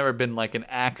before, but I've never been like an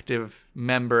active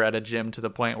member at a gym to the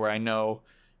point where I know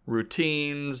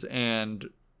routines and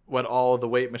what all of the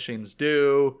weight machines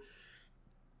do.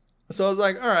 So I was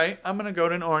like, all right, I'm going to go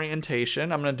to an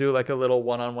orientation. I'm going to do like a little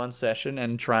one-on-one session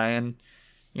and try and,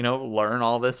 learn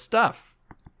all this stuff.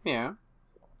 Yeah.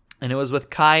 And it was with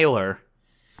Kyler.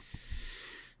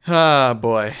 Oh,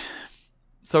 boy.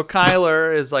 So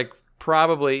Kyler is like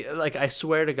probably, like, I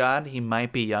swear to God, he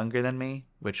might be younger than me,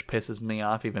 which pisses me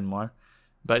off even more.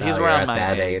 But he's around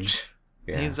my age.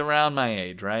 Yeah. He's around my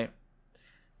age, right?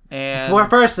 And For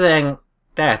first thing,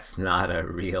 that's not a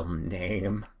real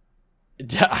name.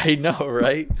 I know,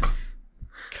 right?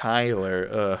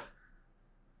 Kyler.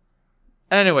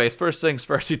 Anyways, first things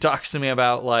first, he talks to me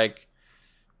about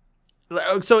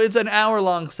so it's an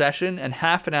hour-long session, and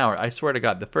half an hour, I swear to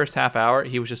God, the first half hour,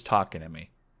 he was just talking to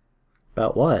me.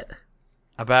 About what?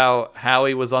 About how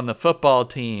he was on the football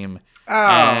team. Oh,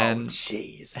 and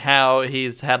jeez. How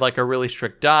he's had like a really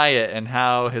strict diet, and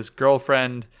how his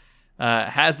girlfriend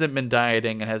hasn't been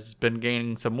dieting and has been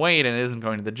gaining some weight and isn't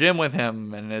going to the gym with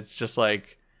him. And it's just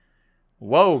like,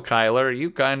 whoa, Kyler,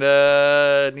 you kind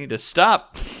of need to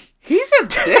stop. He's a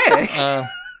dick.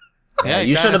 Yeah,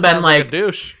 you should have been like a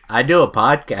douche. I do a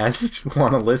podcast.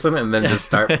 Want to listen? And then just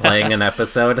start playing an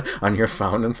episode on your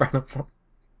phone in front of him.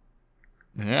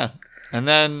 Yeah. And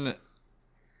then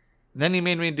he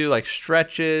made me do like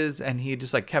stretches, and he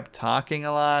just like kept talking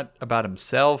a lot about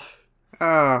himself.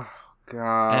 Oh,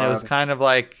 God. And it was kind of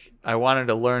like I wanted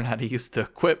to learn how to use the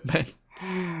equipment.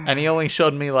 And he only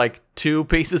showed me like 2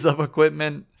 pieces of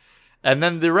equipment. And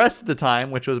then the rest of the time,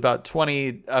 which was about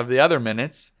 20 of the other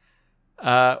minutes,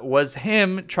 was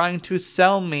him trying to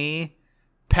sell me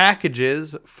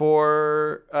packages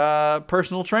for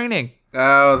personal training.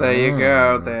 Oh, there you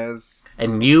go.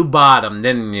 And you bought them,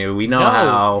 didn't you? We know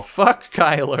how. Fuck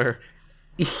Kyler.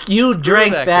 You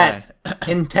drank that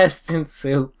intestine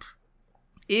soup.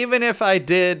 Even if I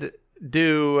did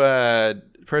do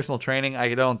personal training,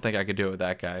 I don't think I could do it with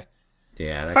that guy.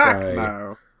 Yeah, that Fuck guy.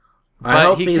 no. I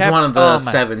hope he's one of the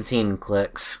 17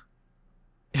 clicks.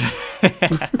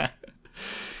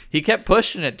 He kept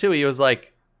pushing it too. He was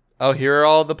like, "Oh, here are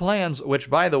all the plans," which,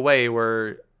 by the way,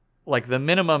 were like the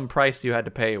minimum price you had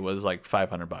to pay was like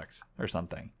 $500 or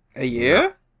something. A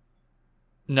year?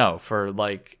 No, for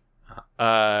like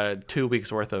 2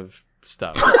 weeks worth of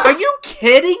stuff. Are you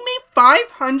kidding me? $500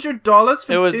 for 2 weeks?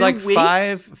 It was like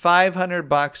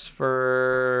 $500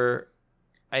 for,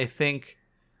 I think,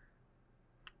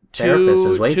 Therapist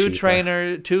is way two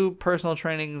cheaper. 2 personal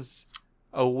trainings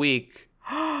a week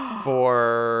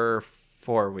for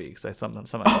 4 weeks. Something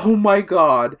like that. Oh my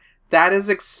God, that is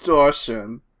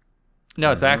extortion.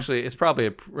 No, it's actually, it's probably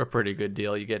a pretty good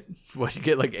deal. You get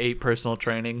like 8 personal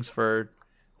trainings for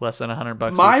less than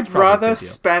 $100. My brother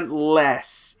spent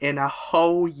less in a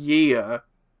whole year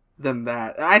than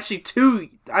that. Actually, 2.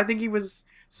 I think he was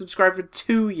subscribed for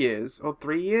 2 years or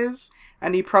 3 years,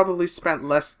 and he probably spent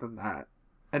less than that.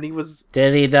 And he was.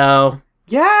 Did he though?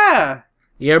 Yeah.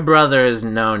 Your brother is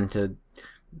known to,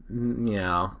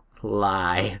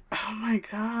 lie. Oh my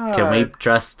God. Can we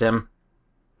trust him?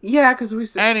 Yeah, because we.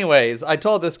 Anyways, I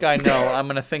told this guy, no, I'm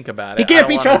gonna think about it. He can't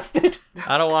be trusted.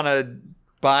 I don't want to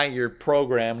buy your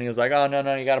program. And he was like, oh,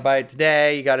 no, you got to buy it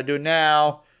today. You got to do it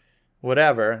now.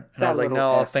 Whatever. And I was like,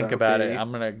 no, I'll think about it.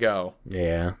 I'm going to go.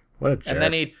 Yeah. What a jerk. And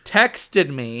then he texted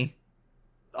me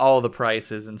all the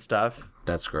prices and stuff.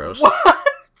 That's gross. What?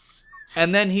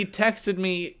 And then he texted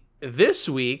me this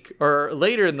week or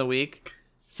later in the week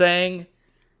saying,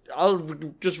 I'll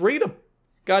just read them.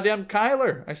 Goddamn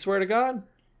Kyler. I swear to God.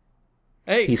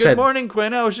 Hey, good morning,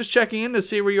 Quinn. I was just checking in to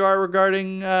see where you are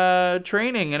regarding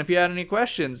training, and if you had any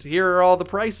questions, here are all the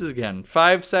prices again.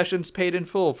 5 sessions paid in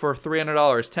full for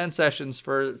 $300, 10 sessions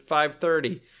for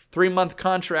 $530, 3-month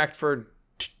contract for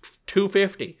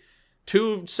 $250,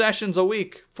 2 sessions a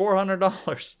week,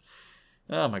 $400.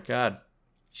 Oh my God!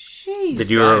 Jeez. Did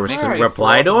you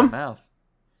reply to him?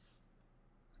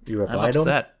 You replied to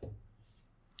him?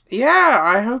 Yeah,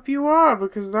 I hope you are,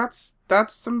 because that's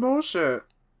some bullshit.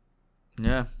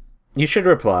 Yeah. You should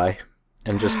reply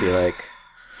and just be like,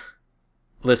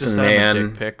 listen, just man. Send him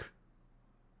a dick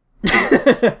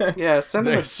pic. Yeah, send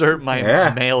him assert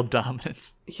my male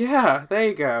dominance. Yeah, there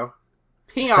you go.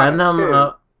 Send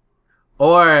him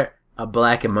or a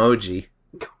black emoji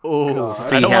Oh, God.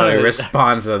 See how he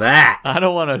responds to that. I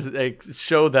don't want to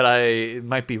show that I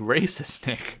might be racist,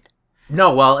 Nick.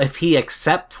 No, well, if he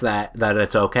accepts that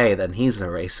it's okay, then he's a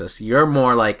racist. You're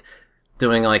more like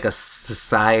doing like a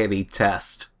society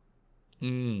test.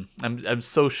 I'm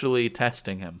socially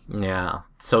testing him. Yeah,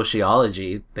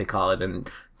 sociology they call it in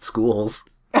schools.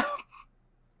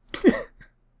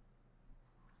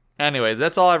 Anyways,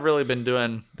 that's all I've really been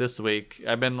doing this week.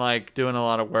 I've been like doing a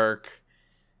lot of work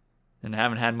and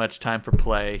haven't had much time for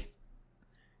play.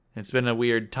 It's been a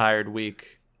weird, tired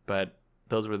week, but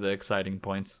those were the exciting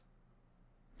points.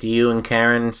 Do you and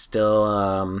Karen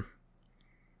still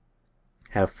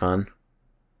have fun?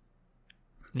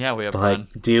 Yeah, we have Like, fun.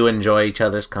 do you enjoy each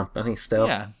other's company still?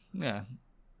 Yeah.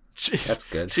 That's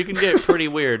good. She can get pretty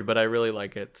weird, but I really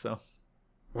like it, so.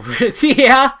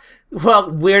 Yeah? Well,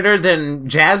 weirder than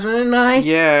Jasmine and I?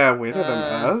 Yeah, weirder than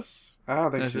us. I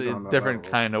don't think It's she's a on that different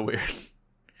level. kind of weird.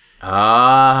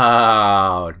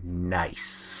 Oh,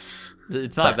 nice.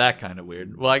 It's not that kind of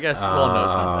weird. Well, I guess, no, it's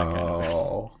not that kind of weird.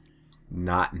 Oh,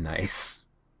 not nice.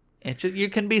 It's just, you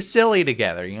can be silly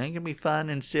together. You know, you can be fun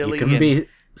and silly. You can be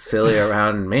silly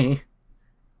around me.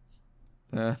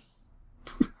 What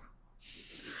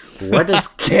does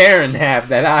Karen have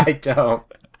that I don't?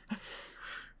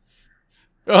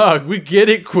 Oh, we get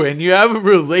it, Quinn. You have a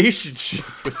relationship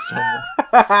with someone.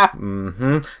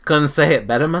 Mm-hmm. Couldn't say it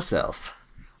better myself.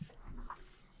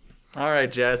 All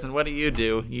right, Jasmine, what do?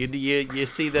 You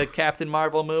see the Captain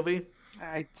Marvel movie?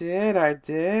 I did.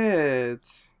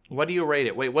 What do you rate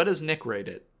it? Wait, what does Nick rate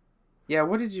it? Yeah,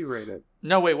 what did you rate it?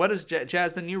 No, wait, what does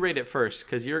Jasmine? You rate it first,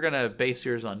 because you're going to base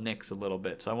yours on Nick's a little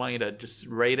bit. So I want you to just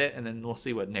rate it, and then we'll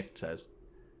see what Nick says.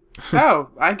 Oh,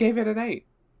 I gave it an 8.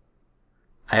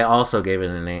 I also gave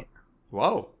it an 8.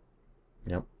 Whoa.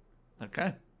 Yep.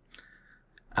 Okay.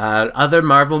 Other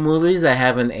Marvel movies, I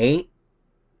have an 8.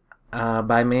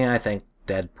 By me, I think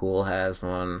Deadpool has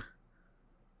one.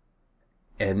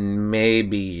 And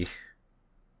maybe...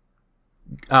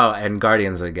 Oh, and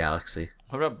Guardians of the Galaxy.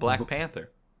 What about Black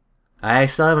Panther? I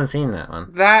still haven't seen that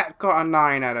one. That got a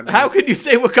 9 out of me. How could you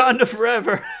say Wakanda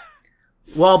Forever?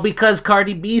 Well, because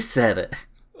Cardi B said it.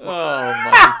 Oh,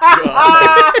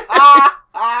 my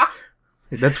God.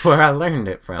 That's where I learned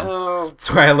it from. Oh,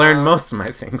 That's where I learned most of my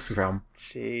things from.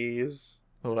 jeez.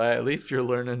 Well, at least you're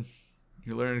learning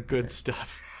good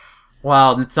stuff.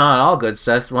 Well, it's not all good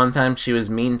stuff. One time she was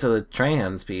mean to the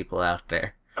trans people out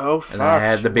there. Oh, fuck. And I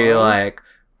had she to be was? like,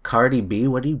 Cardi B,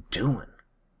 what are you doing?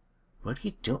 What are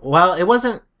you doing? Well, it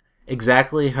wasn't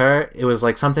exactly her. It was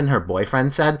like something her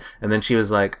boyfriend said. And then she was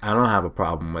like, I don't have a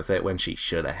problem with it, when she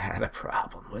should have had a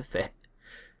problem with it.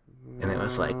 And it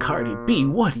was like, Cardi B,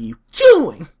 what are you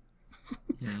doing?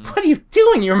 What are you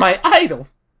doing? You're my idol.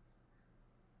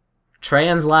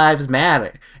 Trans lives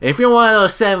matter. If you're one of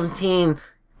those 17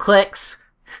 cliques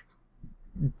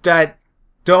that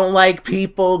don't like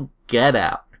people, get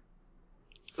out.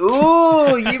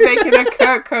 Ooh, you making a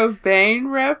Kurt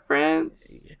Cobain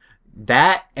reference?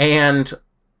 That, and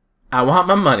I want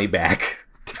my money back.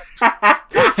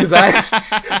 Because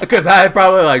I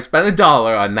probably like spent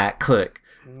 $1 on that click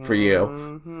for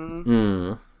you.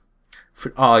 Mm-hmm.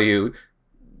 For all you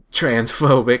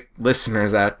transphobic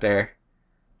listeners out there.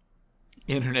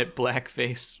 Internet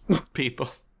blackface people.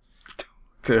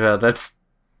 That's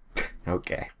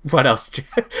okay. What else?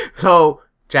 So,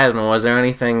 Jasmine, was there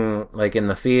anything like in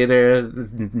the theater,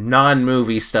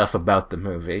 non-movie stuff about the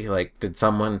movie? Like, did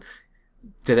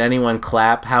anyone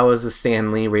clap? How was the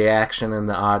Stan Lee reaction in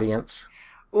the audience?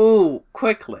 Ooh,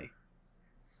 quickly.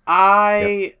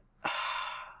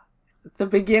 The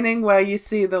beginning where you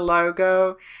see the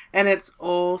logo and it's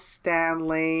all Stan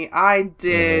Lee. I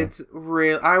did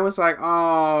I was like,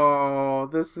 oh,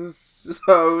 this is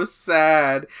so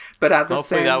sad. But at the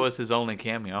Hopefully same that was his only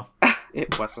cameo.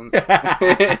 it wasn't.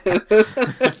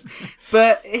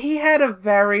 But he had a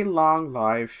very long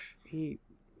life.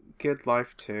 Good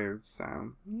life too,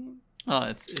 so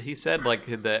Oh, he said like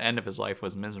the end of his life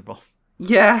was miserable.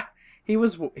 yeah. He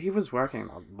was working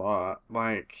a lot.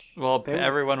 Like, Well,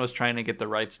 everyone was trying to get the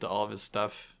rights to all of his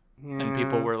stuff, and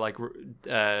people were like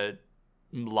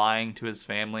lying to his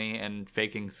family and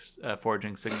forging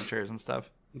signatures and stuff.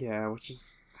 yeah, which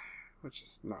is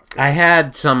not good. I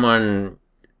had someone,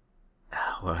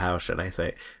 well, how should I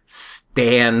say,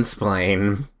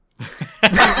 stansplain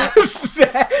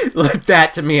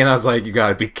that to me, and I was like, you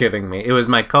gotta be kidding me. It was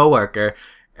my coworker,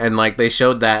 and like they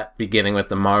showed that beginning with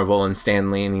the Marvel and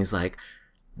Stan Lee, and he's like,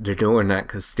 they're doing that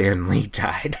because Stan Lee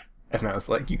died. And I was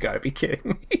like, you gotta be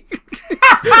kidding me.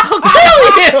 I'll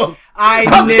kill you!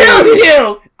 I'll kill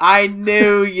you! I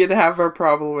knew you'd have a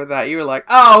problem with that. You were like,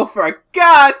 oh, for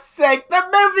God's sake, the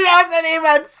movie hasn't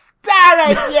even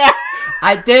started yet!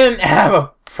 I didn't have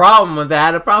a problem with that. I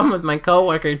had a problem with my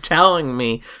coworker telling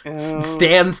me,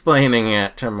 stansplaining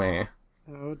it to me.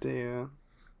 Oh, dear.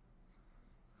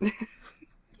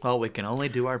 Well, we can only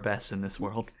do our best in this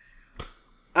world.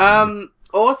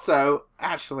 Also,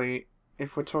 actually,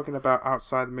 if we're talking about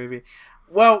outside the movie,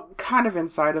 well, kind of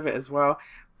inside of it as well,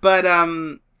 but,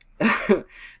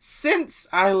 since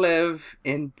I live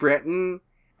in Britain,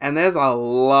 and there's a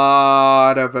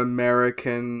lot of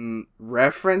American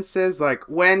references, like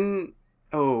Quinn,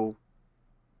 have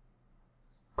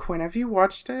you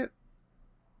watched it?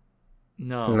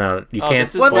 No, you This can't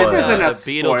is spoil this it. isn't a the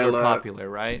Beatles spoiler. were popular,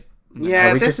 right? Yeah,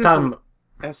 Are we this just is talking...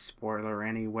 a spoiler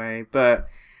anyway, but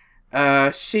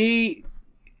Captain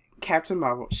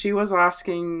Marvel, she was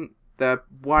asking the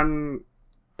one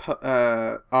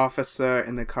officer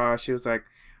in the car, she was like,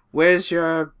 where's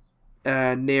your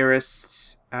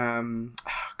nearest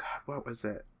what was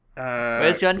it?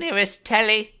 Where's your nearest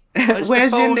telly?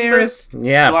 Where's your nearest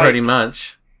Yeah, pretty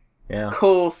much. Yeah.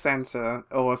 call center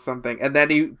or something? And then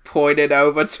he pointed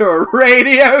over to a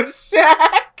Radio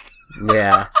Shack.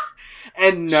 Yeah.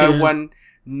 And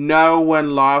no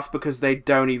one laughed because they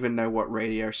don't even know what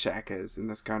Radio Shack is in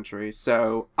this country.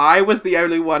 So I was the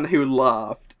only one who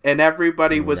laughed, and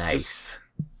everybody was just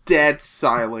dead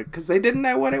silent because they didn't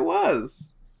know what it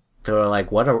was. They were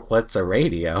like, what's a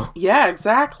radio? Yeah,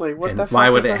 exactly. What And the fuck why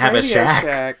would is it have a Radio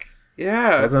shack?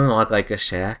 Yeah. It doesn't look like a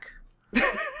shack.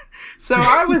 So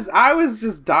I was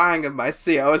just dying in my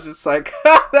seat. I was just like,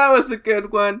 that was a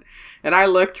good one. And I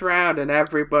looked around and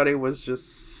everybody was just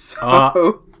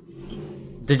so...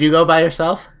 Did you go by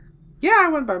yourself? Yeah, I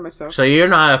went by myself. So you're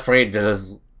not afraid to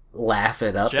just laugh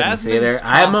it up Jasmine's in the theater?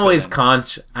 I'm always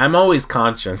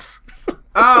conscious.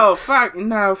 Oh, fuck.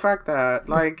 No, fuck that.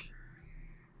 Like,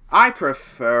 I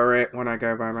prefer it when I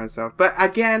go by myself. But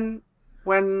again,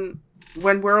 when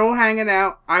we're all hanging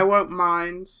out, I won't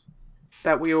mind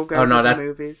that we all go to the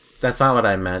movies. That's not what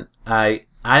I meant. I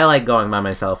like going by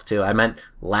myself too. I meant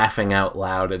laughing out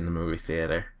loud in the movie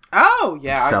theater. Oh,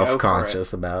 yeah, I go for it.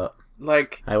 Self-conscious about.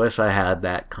 Like, I wish I had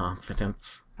that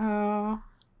confidence. oh,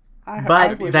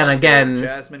 But then again,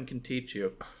 Jasmine can teach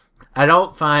you. I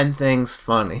don't find things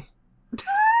funny.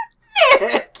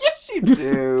 Nick, yes you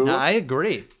do. No, I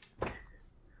agree.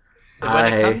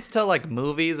 When it comes to like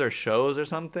movies or shows or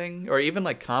something, or even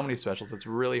like comedy specials, it's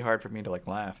really hard for me to like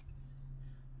laugh.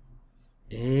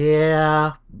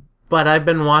 Yeah, but I've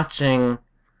been watching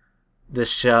the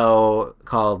show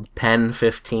called Pen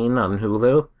 15 on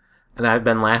Hulu, and I've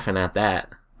been laughing at that.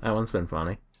 That one's been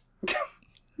funny.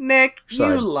 Nick,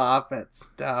 Sorry. you laugh at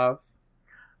stuff.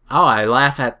 Oh, I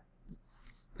laugh at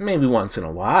maybe once in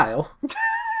a while.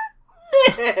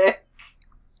 Nick.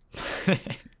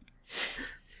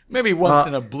 Maybe once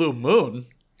in a blue moon.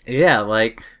 Yeah,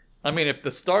 like... I mean, if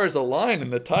the stars align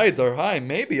and the tides are high,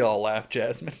 maybe I'll laugh,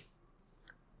 Jasmine.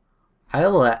 I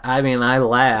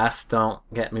laugh, don't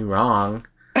get me wrong,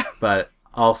 but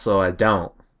also I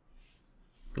don't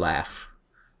laugh.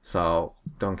 So,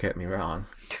 don't get me wrong.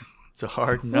 It's a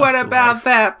hard no. What about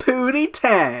that Pootie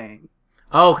Tang?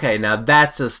 Okay, now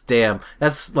that's just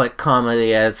that's like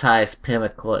comedy at its highest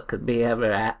pinnacle it could be ever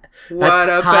at. What That's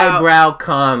about highbrow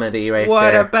comedy right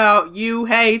What there. about You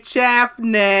Hate Chaff,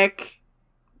 Nick?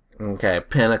 Okay,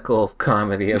 pinnacle of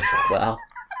comedy as well.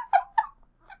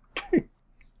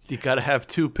 You gotta have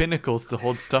two pinnacles to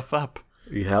hold stuff up.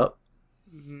 Yep.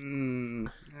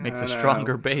 Makes a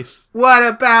stronger base. What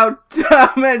about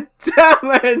Dumb and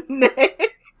Dumber,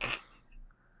 Nick?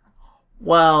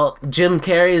 Well, Jim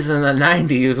Carrey's in the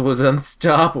 90s was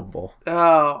unstoppable.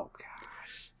 Oh,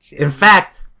 gosh. In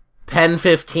fact, Pen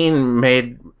 15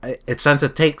 made it, since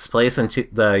it takes place in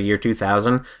the year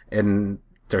 2000, and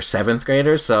they're 7th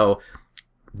graders, so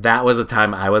that was the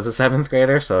time I was a 7th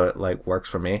grader, so it like works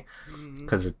for me.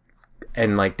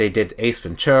 And like they did Ace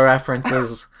Ventura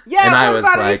references. Yeah, and what I was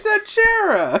about like, Ace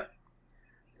Ventura?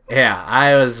 Yeah,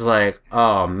 I was like,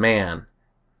 oh man.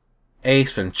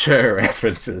 Ace Ventura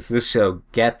references. This show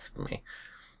gets me.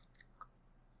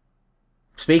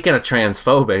 Speaking of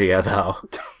transphobia, though,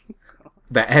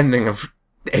 the ending of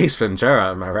Ace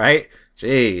Ventura, am I right?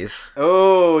 Jeez.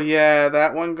 Oh, yeah,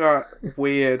 that one got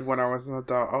weird when I was an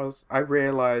adult. I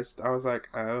realized, I was like,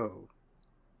 oh.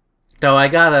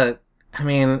 Though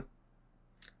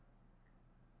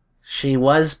she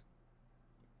was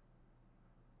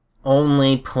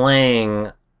only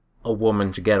playing a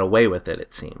woman to get away with it,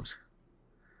 it seems.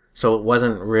 So it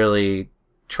wasn't really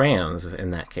trans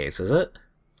in that case, is it?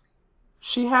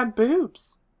 She had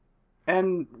boobs.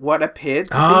 and what appeared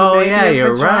to Oh, be maybe yeah, a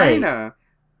you're right. vagina.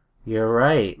 You're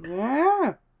right.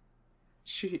 Yeah.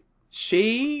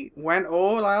 She went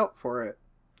all out for it,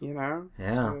 you know?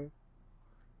 Yeah. So,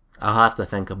 I'll have to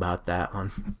think about that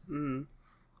one.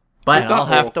 But But I'll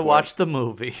have to awkward. watch the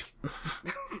movie.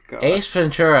 God. Ace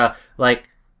Ventura, like,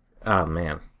 oh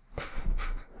man.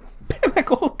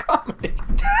 Pinnacle comedy.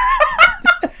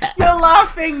 You're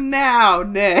laughing now,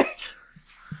 Nick.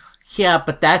 Yeah,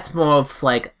 but that's more of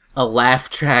like a laugh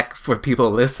track for people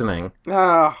listening.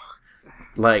 Oh,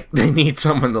 Like, they need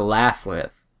someone to laugh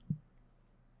with.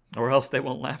 Or else they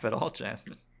won't laugh at all,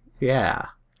 Jasmine. Yeah.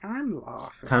 I'm laughing.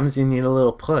 Sometimes you need a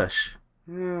little push.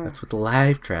 Yeah. That's what the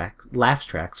laugh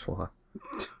tracks for.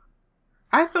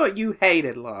 I thought you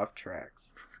hated laugh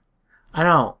tracks. I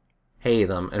don't hate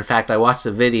them. In fact, I watched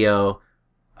a video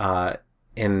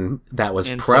that was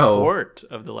In pro. support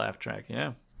of the laugh track,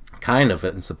 yeah. Kind of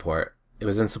in support. It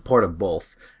was in support of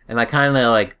both. And I kind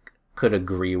of like could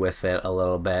agree with it a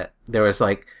little bit. There was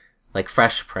like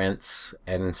Fresh Prince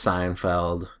and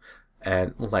Seinfeld,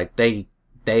 and like they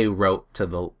wrote to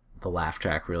the laugh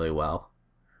track really well.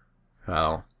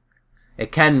 So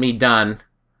it can be done.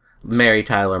 Mary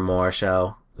Tyler Moore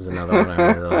Show is another one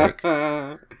I really like.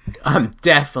 I'm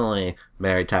definitely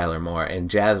Mary Tyler Moore, and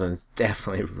Jasmine's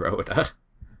definitely Rhoda,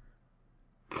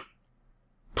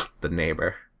 the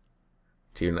neighbor.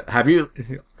 Do you have you?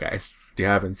 Okay, you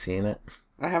haven't seen it?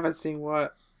 I haven't seen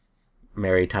what.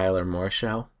 Mary Tyler Moore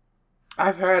Show,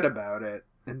 I've heard about it,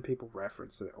 and people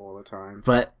reference it all the time.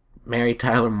 but Mary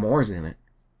Tyler Moore's in it.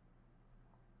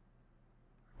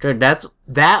 Dude,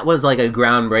 that was like a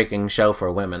groundbreaking show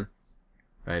for women,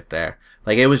 right there.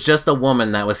 Like, it was just a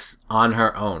woman that was on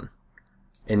her own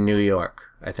in New York.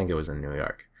 I think it was in New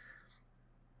York,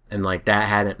 and like that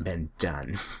hadn't been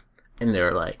done. And they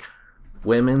were like,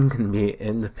 women can be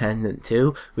independent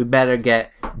too. We better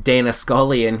get Dana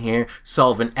Scully in here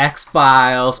solving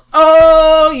X-Files.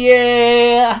 Oh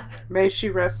yeah. May she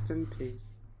rest in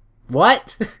peace.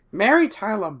 What? Mary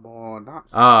Tyler Moore, not.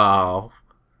 Oh.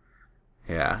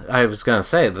 Yeah, I was gonna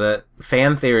say, the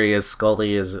fan theory is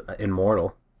Scully is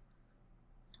immortal.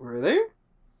 Really?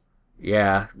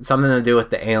 Yeah, something to do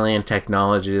with the alien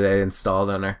technology they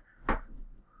installed on her.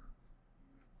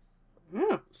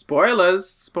 Yeah.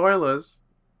 Spoilers.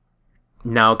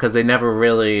 No, because they never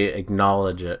really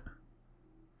acknowledge it.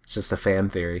 It's just a fan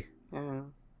theory. Yeah.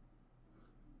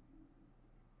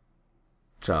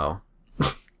 So,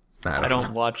 I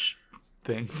don't watch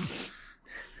things.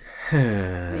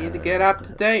 Need to get up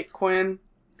to date, Quinn.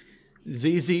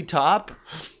 ZZ Top?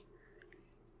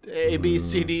 A, B,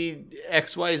 C, D,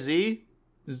 X, Y, Z?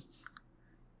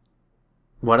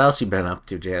 What else you been up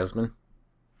to, Jasmine?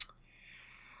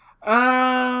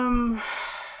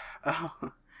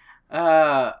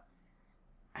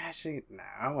 Actually, no,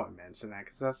 I won't mention that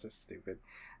because that's just stupid.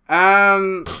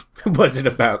 Was it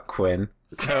about Quinn?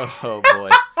 Oh boy.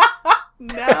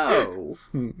 No.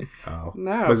 Oh.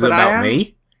 No. Was it but I about am-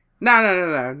 me? No,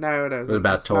 it doesn't. Was it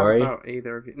about It's not Tori? about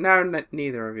either of you. No,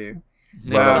 neither of you.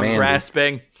 Nick, Well, stop Mandy.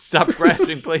 grasping. Stop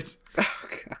grasping, please. Oh,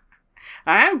 God.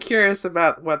 I am curious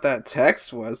about what that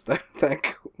text was that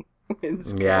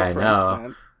Quinn's Yeah, I girlfriend know.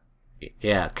 sent.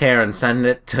 Yeah, Karen, send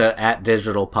it to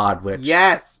 @digitalpodwitch.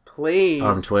 Yes, please.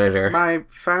 On Twitter. My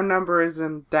phone number is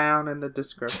down in the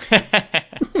description.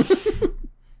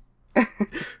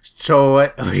 So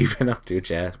what have you been up to,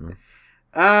 Jasmine?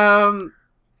 Well,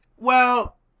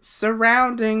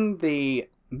 surrounding the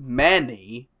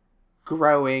many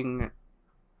growing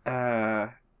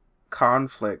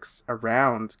conflicts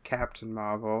around Captain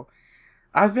Marvel,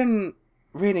 I've been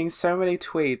reading so many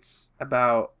tweets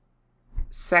about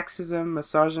sexism,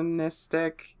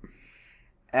 misogynistic,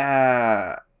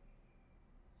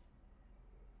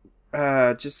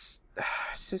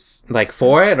 it's just Like,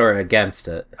 for it or against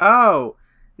it? Oh,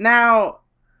 now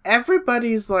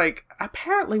everybody's like,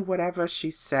 apparently whatever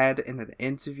she said in an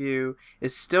interview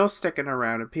is still sticking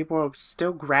around and people are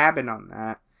still grabbing on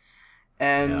that.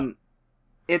 And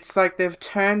it's like they've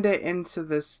turned it into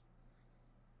this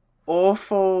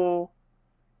awful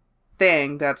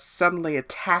thing that's suddenly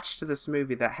attached to this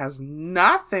movie that has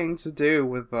nothing to do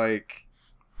with, like,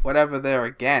 whatever they're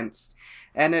against.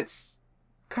 And it's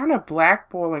kind of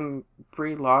blackballing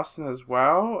Brie Larson as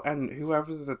well, and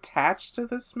whoever's attached to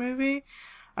this movie.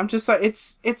 I'm just like,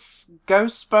 it's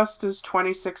Ghostbusters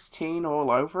 2016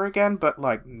 all over again, but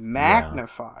like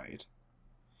magnified.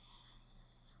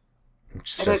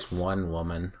 It's And just it's- one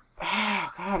woman.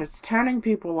 Oh God, it's turning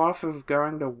people off of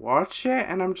going to watch it,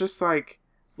 and I'm just like,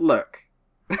 look,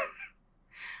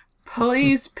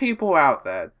 please, people out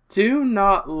there, do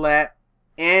not let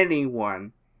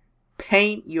anyone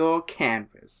paint your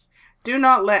canvas. Do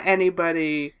not let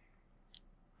anybody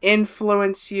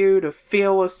influence you to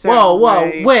feel a certain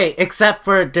way. Wait, except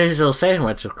for a digital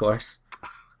sandwich, of course.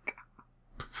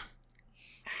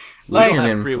 We don't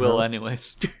have free will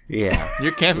anyways. Yeah.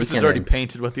 Your canvas is already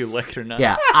painted whether you like it or not.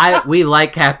 Yeah, we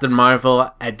like Captain Marvel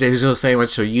at Digital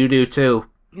Sandwich, so you do too.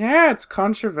 Yeah, it's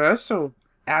controversial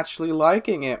actually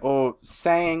liking it or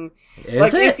saying...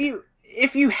 Is it?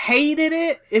 If you hated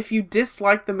it, if you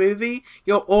disliked the movie,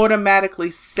 you're automatically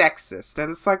sexist.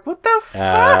 And it's like, what the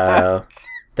fuck?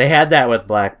 They had that with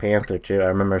Black Panther too. I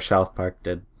remember South Park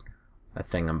did a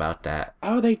thing about that.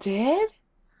 Oh, they did?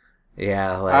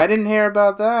 Yeah, like... I didn't hear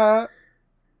about that.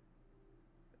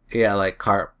 Yeah, like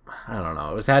I don't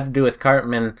know. It had to do with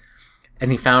Cartman,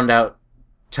 and he found out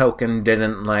Token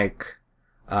didn't like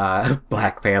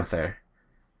Black Panther,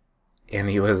 and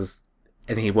he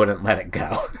wouldn't let it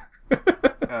go.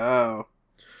 Oh.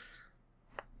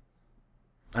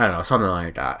 I don't know, something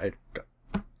like that.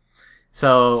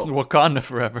 So Wakanda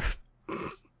forever.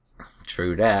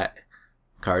 True that.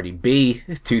 Cardi B,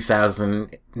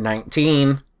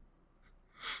 2019.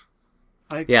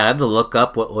 Yeah, I had to look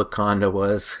up what Wakanda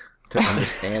was to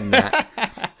understand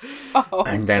that.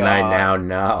 And then I now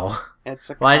know.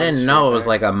 I didn't know it was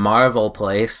like a Marvel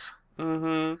place.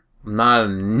 Mm-hmm. I'm not a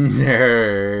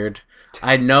nerd.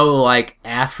 I know like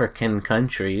African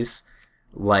countries,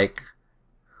 like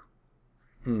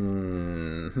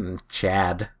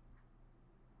Chad,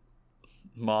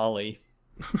 Mali,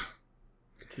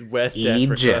 it's West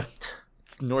Egypt. Africa.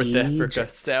 It's North Africa,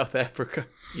 South Africa,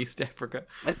 East Africa.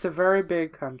 It's a very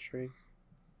big country.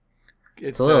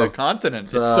 It's a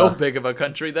continent. It's so big of a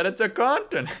country that it's a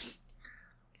continent.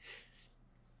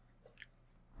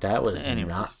 That was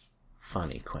not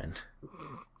funny, Quinn.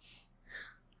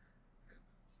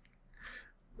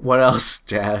 What else,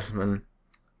 Jasmine?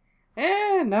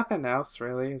 Nothing else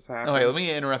really has happened. Oh, wait, let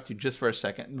me interrupt you just for a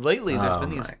second. Lately, there's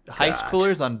been these high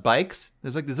schoolers on bikes.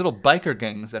 There's like these little biker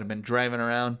gangs that have been driving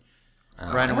around,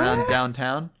 riding around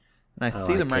downtown. And I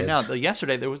see them right now.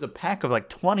 Yesterday, there was a pack of like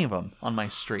 20 of them on my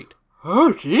street.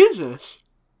 Oh, Jesus.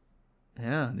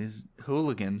 Yeah, these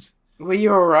hooligans. Were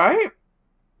you alright?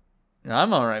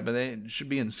 I'm alright, but they should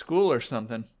be in school or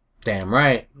something. Damn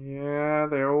right. Yeah,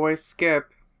 they always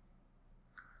skip.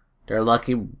 They're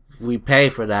lucky we pay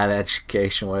for that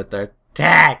education with their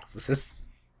taxes.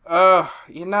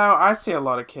 I see a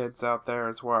lot of kids out there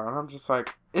as well, and I'm just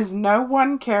like, is no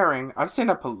one caring? I've seen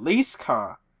a police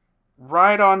car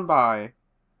ride on by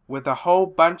with a whole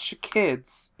bunch of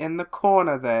kids in the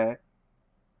corner there,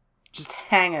 just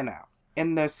hanging out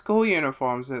in their school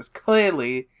uniforms. It's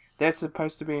clearly they're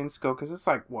supposed to be in school, because it's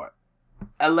like, what,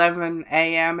 11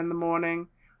 a.m. in the morning?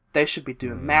 They should be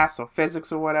doing maths or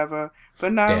physics or whatever.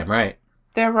 But no. Damn right.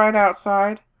 They're right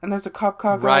outside, and there's a cop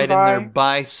car going Riding by. their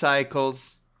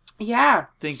bicycles. Yeah.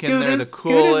 Thinking they're the coolest.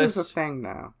 Scooters is a thing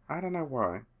now. I don't know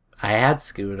why. I had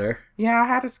scooter. Yeah, I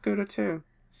had a scooter too.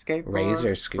 Skateboard.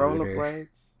 Razor scooter.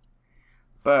 Rollerblades.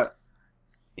 But,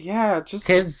 yeah, just...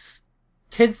 Kids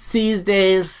these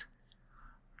days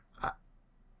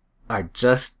are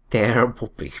just terrible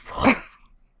people.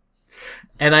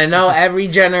 And I know every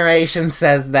generation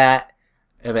says that,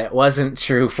 and it wasn't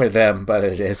true for them, but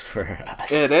it is for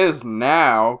us. It is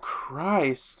now.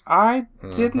 Christ. I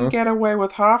didn't get away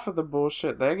with half of the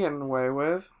bullshit they're getting away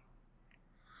with.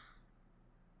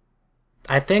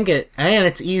 I think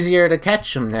it's easier to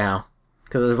catch them now,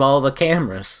 because of all the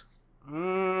cameras.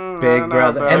 Big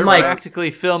Brother. And like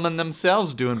practically filming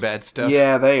themselves doing bad stuff.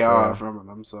 Yeah, they are filming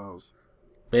themselves.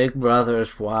 Big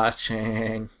Brother's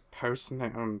watching. Posting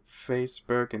it on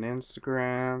Facebook and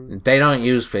Instagram. They don't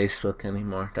use Facebook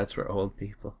anymore. That's for old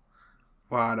people.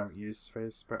 Well, I don't use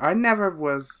Facebook. I never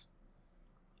was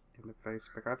into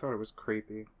Facebook. I thought it was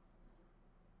creepy.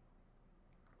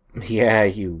 Yeah,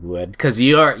 you would, because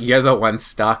you're the one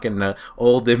stalking the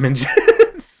old images,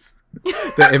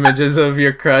 the images of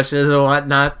your crushes and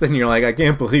whatnot. And you're like, I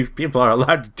can't believe people are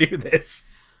allowed to do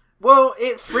this. Well,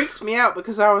 it freaked me out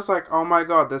because I was like, oh my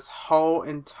god, this whole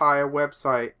entire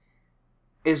website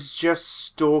is just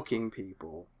stalking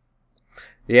people.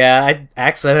 Yeah, I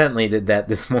accidentally did that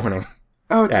this morning.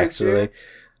 Oh, did you?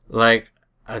 Like,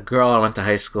 a girl I went to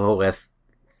high school with,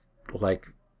 like,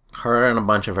 her and a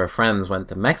bunch of her friends went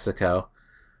to Mexico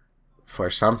for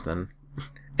something.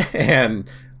 And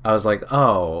I was like,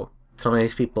 oh, some of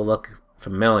these people look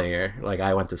familiar. Like,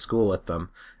 I went to school with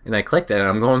them. And I clicked it, and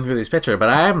I'm going through these pictures, but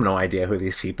I have no idea who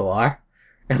these people are.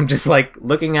 I'm just, like,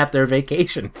 looking at their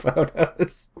vacation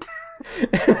photos.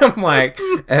 And I'm like,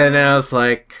 and I was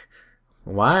like,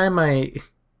 why am I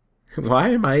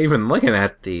even looking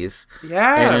at these?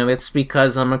 Yeah. And it's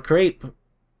because I'm a creep.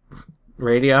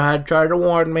 Radiohead tried to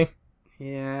warn me.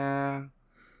 Yeah.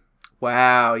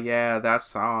 Wow, yeah, that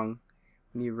song.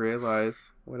 When you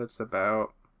realize what it's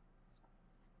about.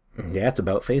 Yeah, it's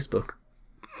about Facebook.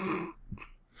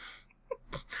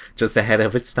 Just ahead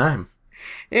of its time.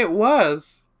 It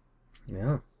was.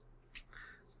 Yeah.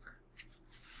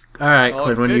 All right, Well,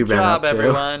 Quinn, what have you been up good to?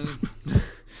 job,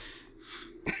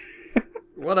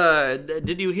 everyone.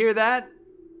 Did you hear that?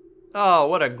 Oh,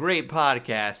 what a great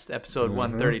podcast episode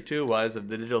 132 was of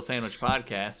the Digital Sandwich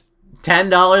Podcast.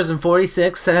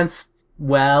 $10.46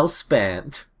 well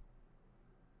spent.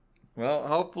 Well,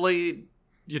 hopefully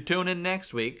you tune in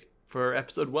next week for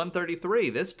episode 133.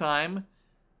 This time,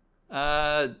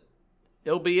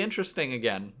 it'll be interesting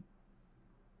again.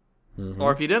 Mm-hmm.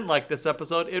 Or if you didn't like this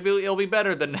episode, it'll be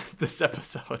better than this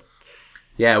episode.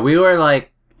 Yeah, we were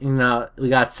like, we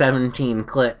got 17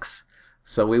 clicks,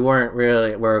 so we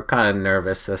were kind of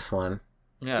nervous this one.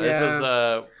 Yeah, this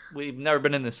was, we've never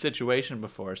been in this situation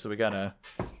before, so we gotta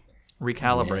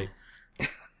recalibrate. Yeah.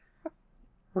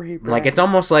 Like, it's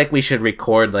almost like we should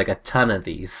record like a ton of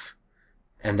these,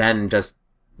 and then just,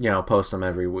 post one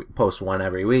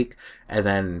every week, and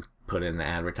then put in the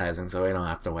advertising so we don't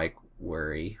have to like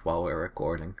worry while we're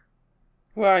recording.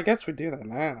 Well, I guess we do that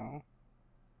now.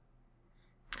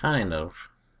 Kind of.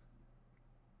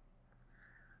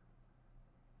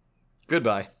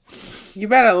 Goodbye. You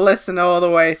better listen all the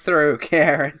way through,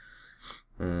 Karen.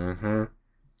 Mm-hmm.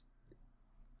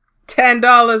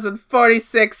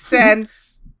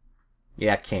 $10.46.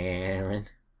 Yeah, Karen.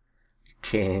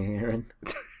 Karen.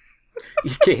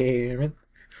 Karen.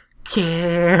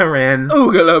 Karen.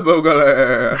 Oogala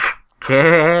boogala.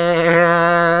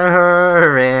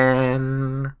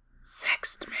 Karen.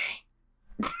 Sext me.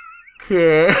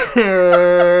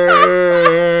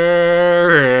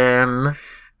 Karen.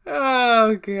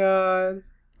 Oh, God.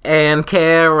 And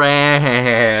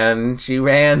Karen, she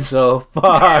ran so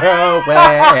far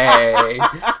away.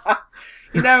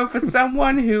 For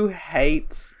someone who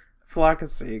hates Flock of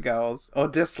Seagulls or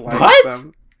dislikes What?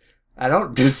 them. I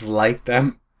don't dislike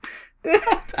them.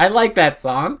 I like that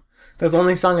song. That's the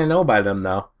only song I know by them,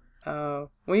 though. Oh,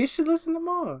 well, you should listen to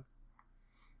more.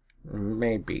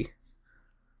 Maybe.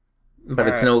 But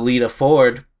All it's right. no Lita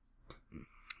Ford.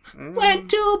 Mm.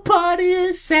 Went to a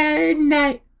party Saturday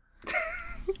night.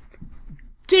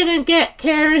 Didn't get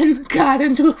Karen. Got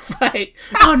into a fight.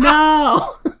 Oh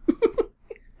no.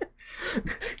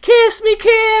 Kiss me,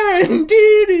 Karen.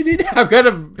 I've got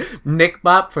a Nick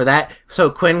Bop for that, so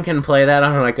Quinn can play that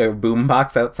on like a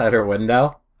boombox outside her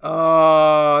window.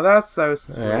 Oh, that's so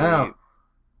sweet. Yeah.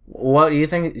 What do you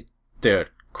think, dude?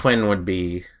 Quinn would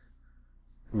be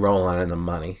rolling in the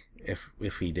money if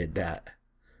he did that.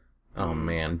 Oh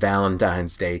man,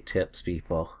 Valentine's Day tips,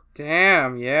 people.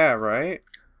 Damn, yeah, right?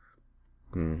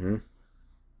 Mm-hmm.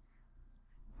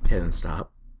 Hit and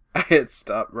stop. I hit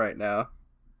stop right now.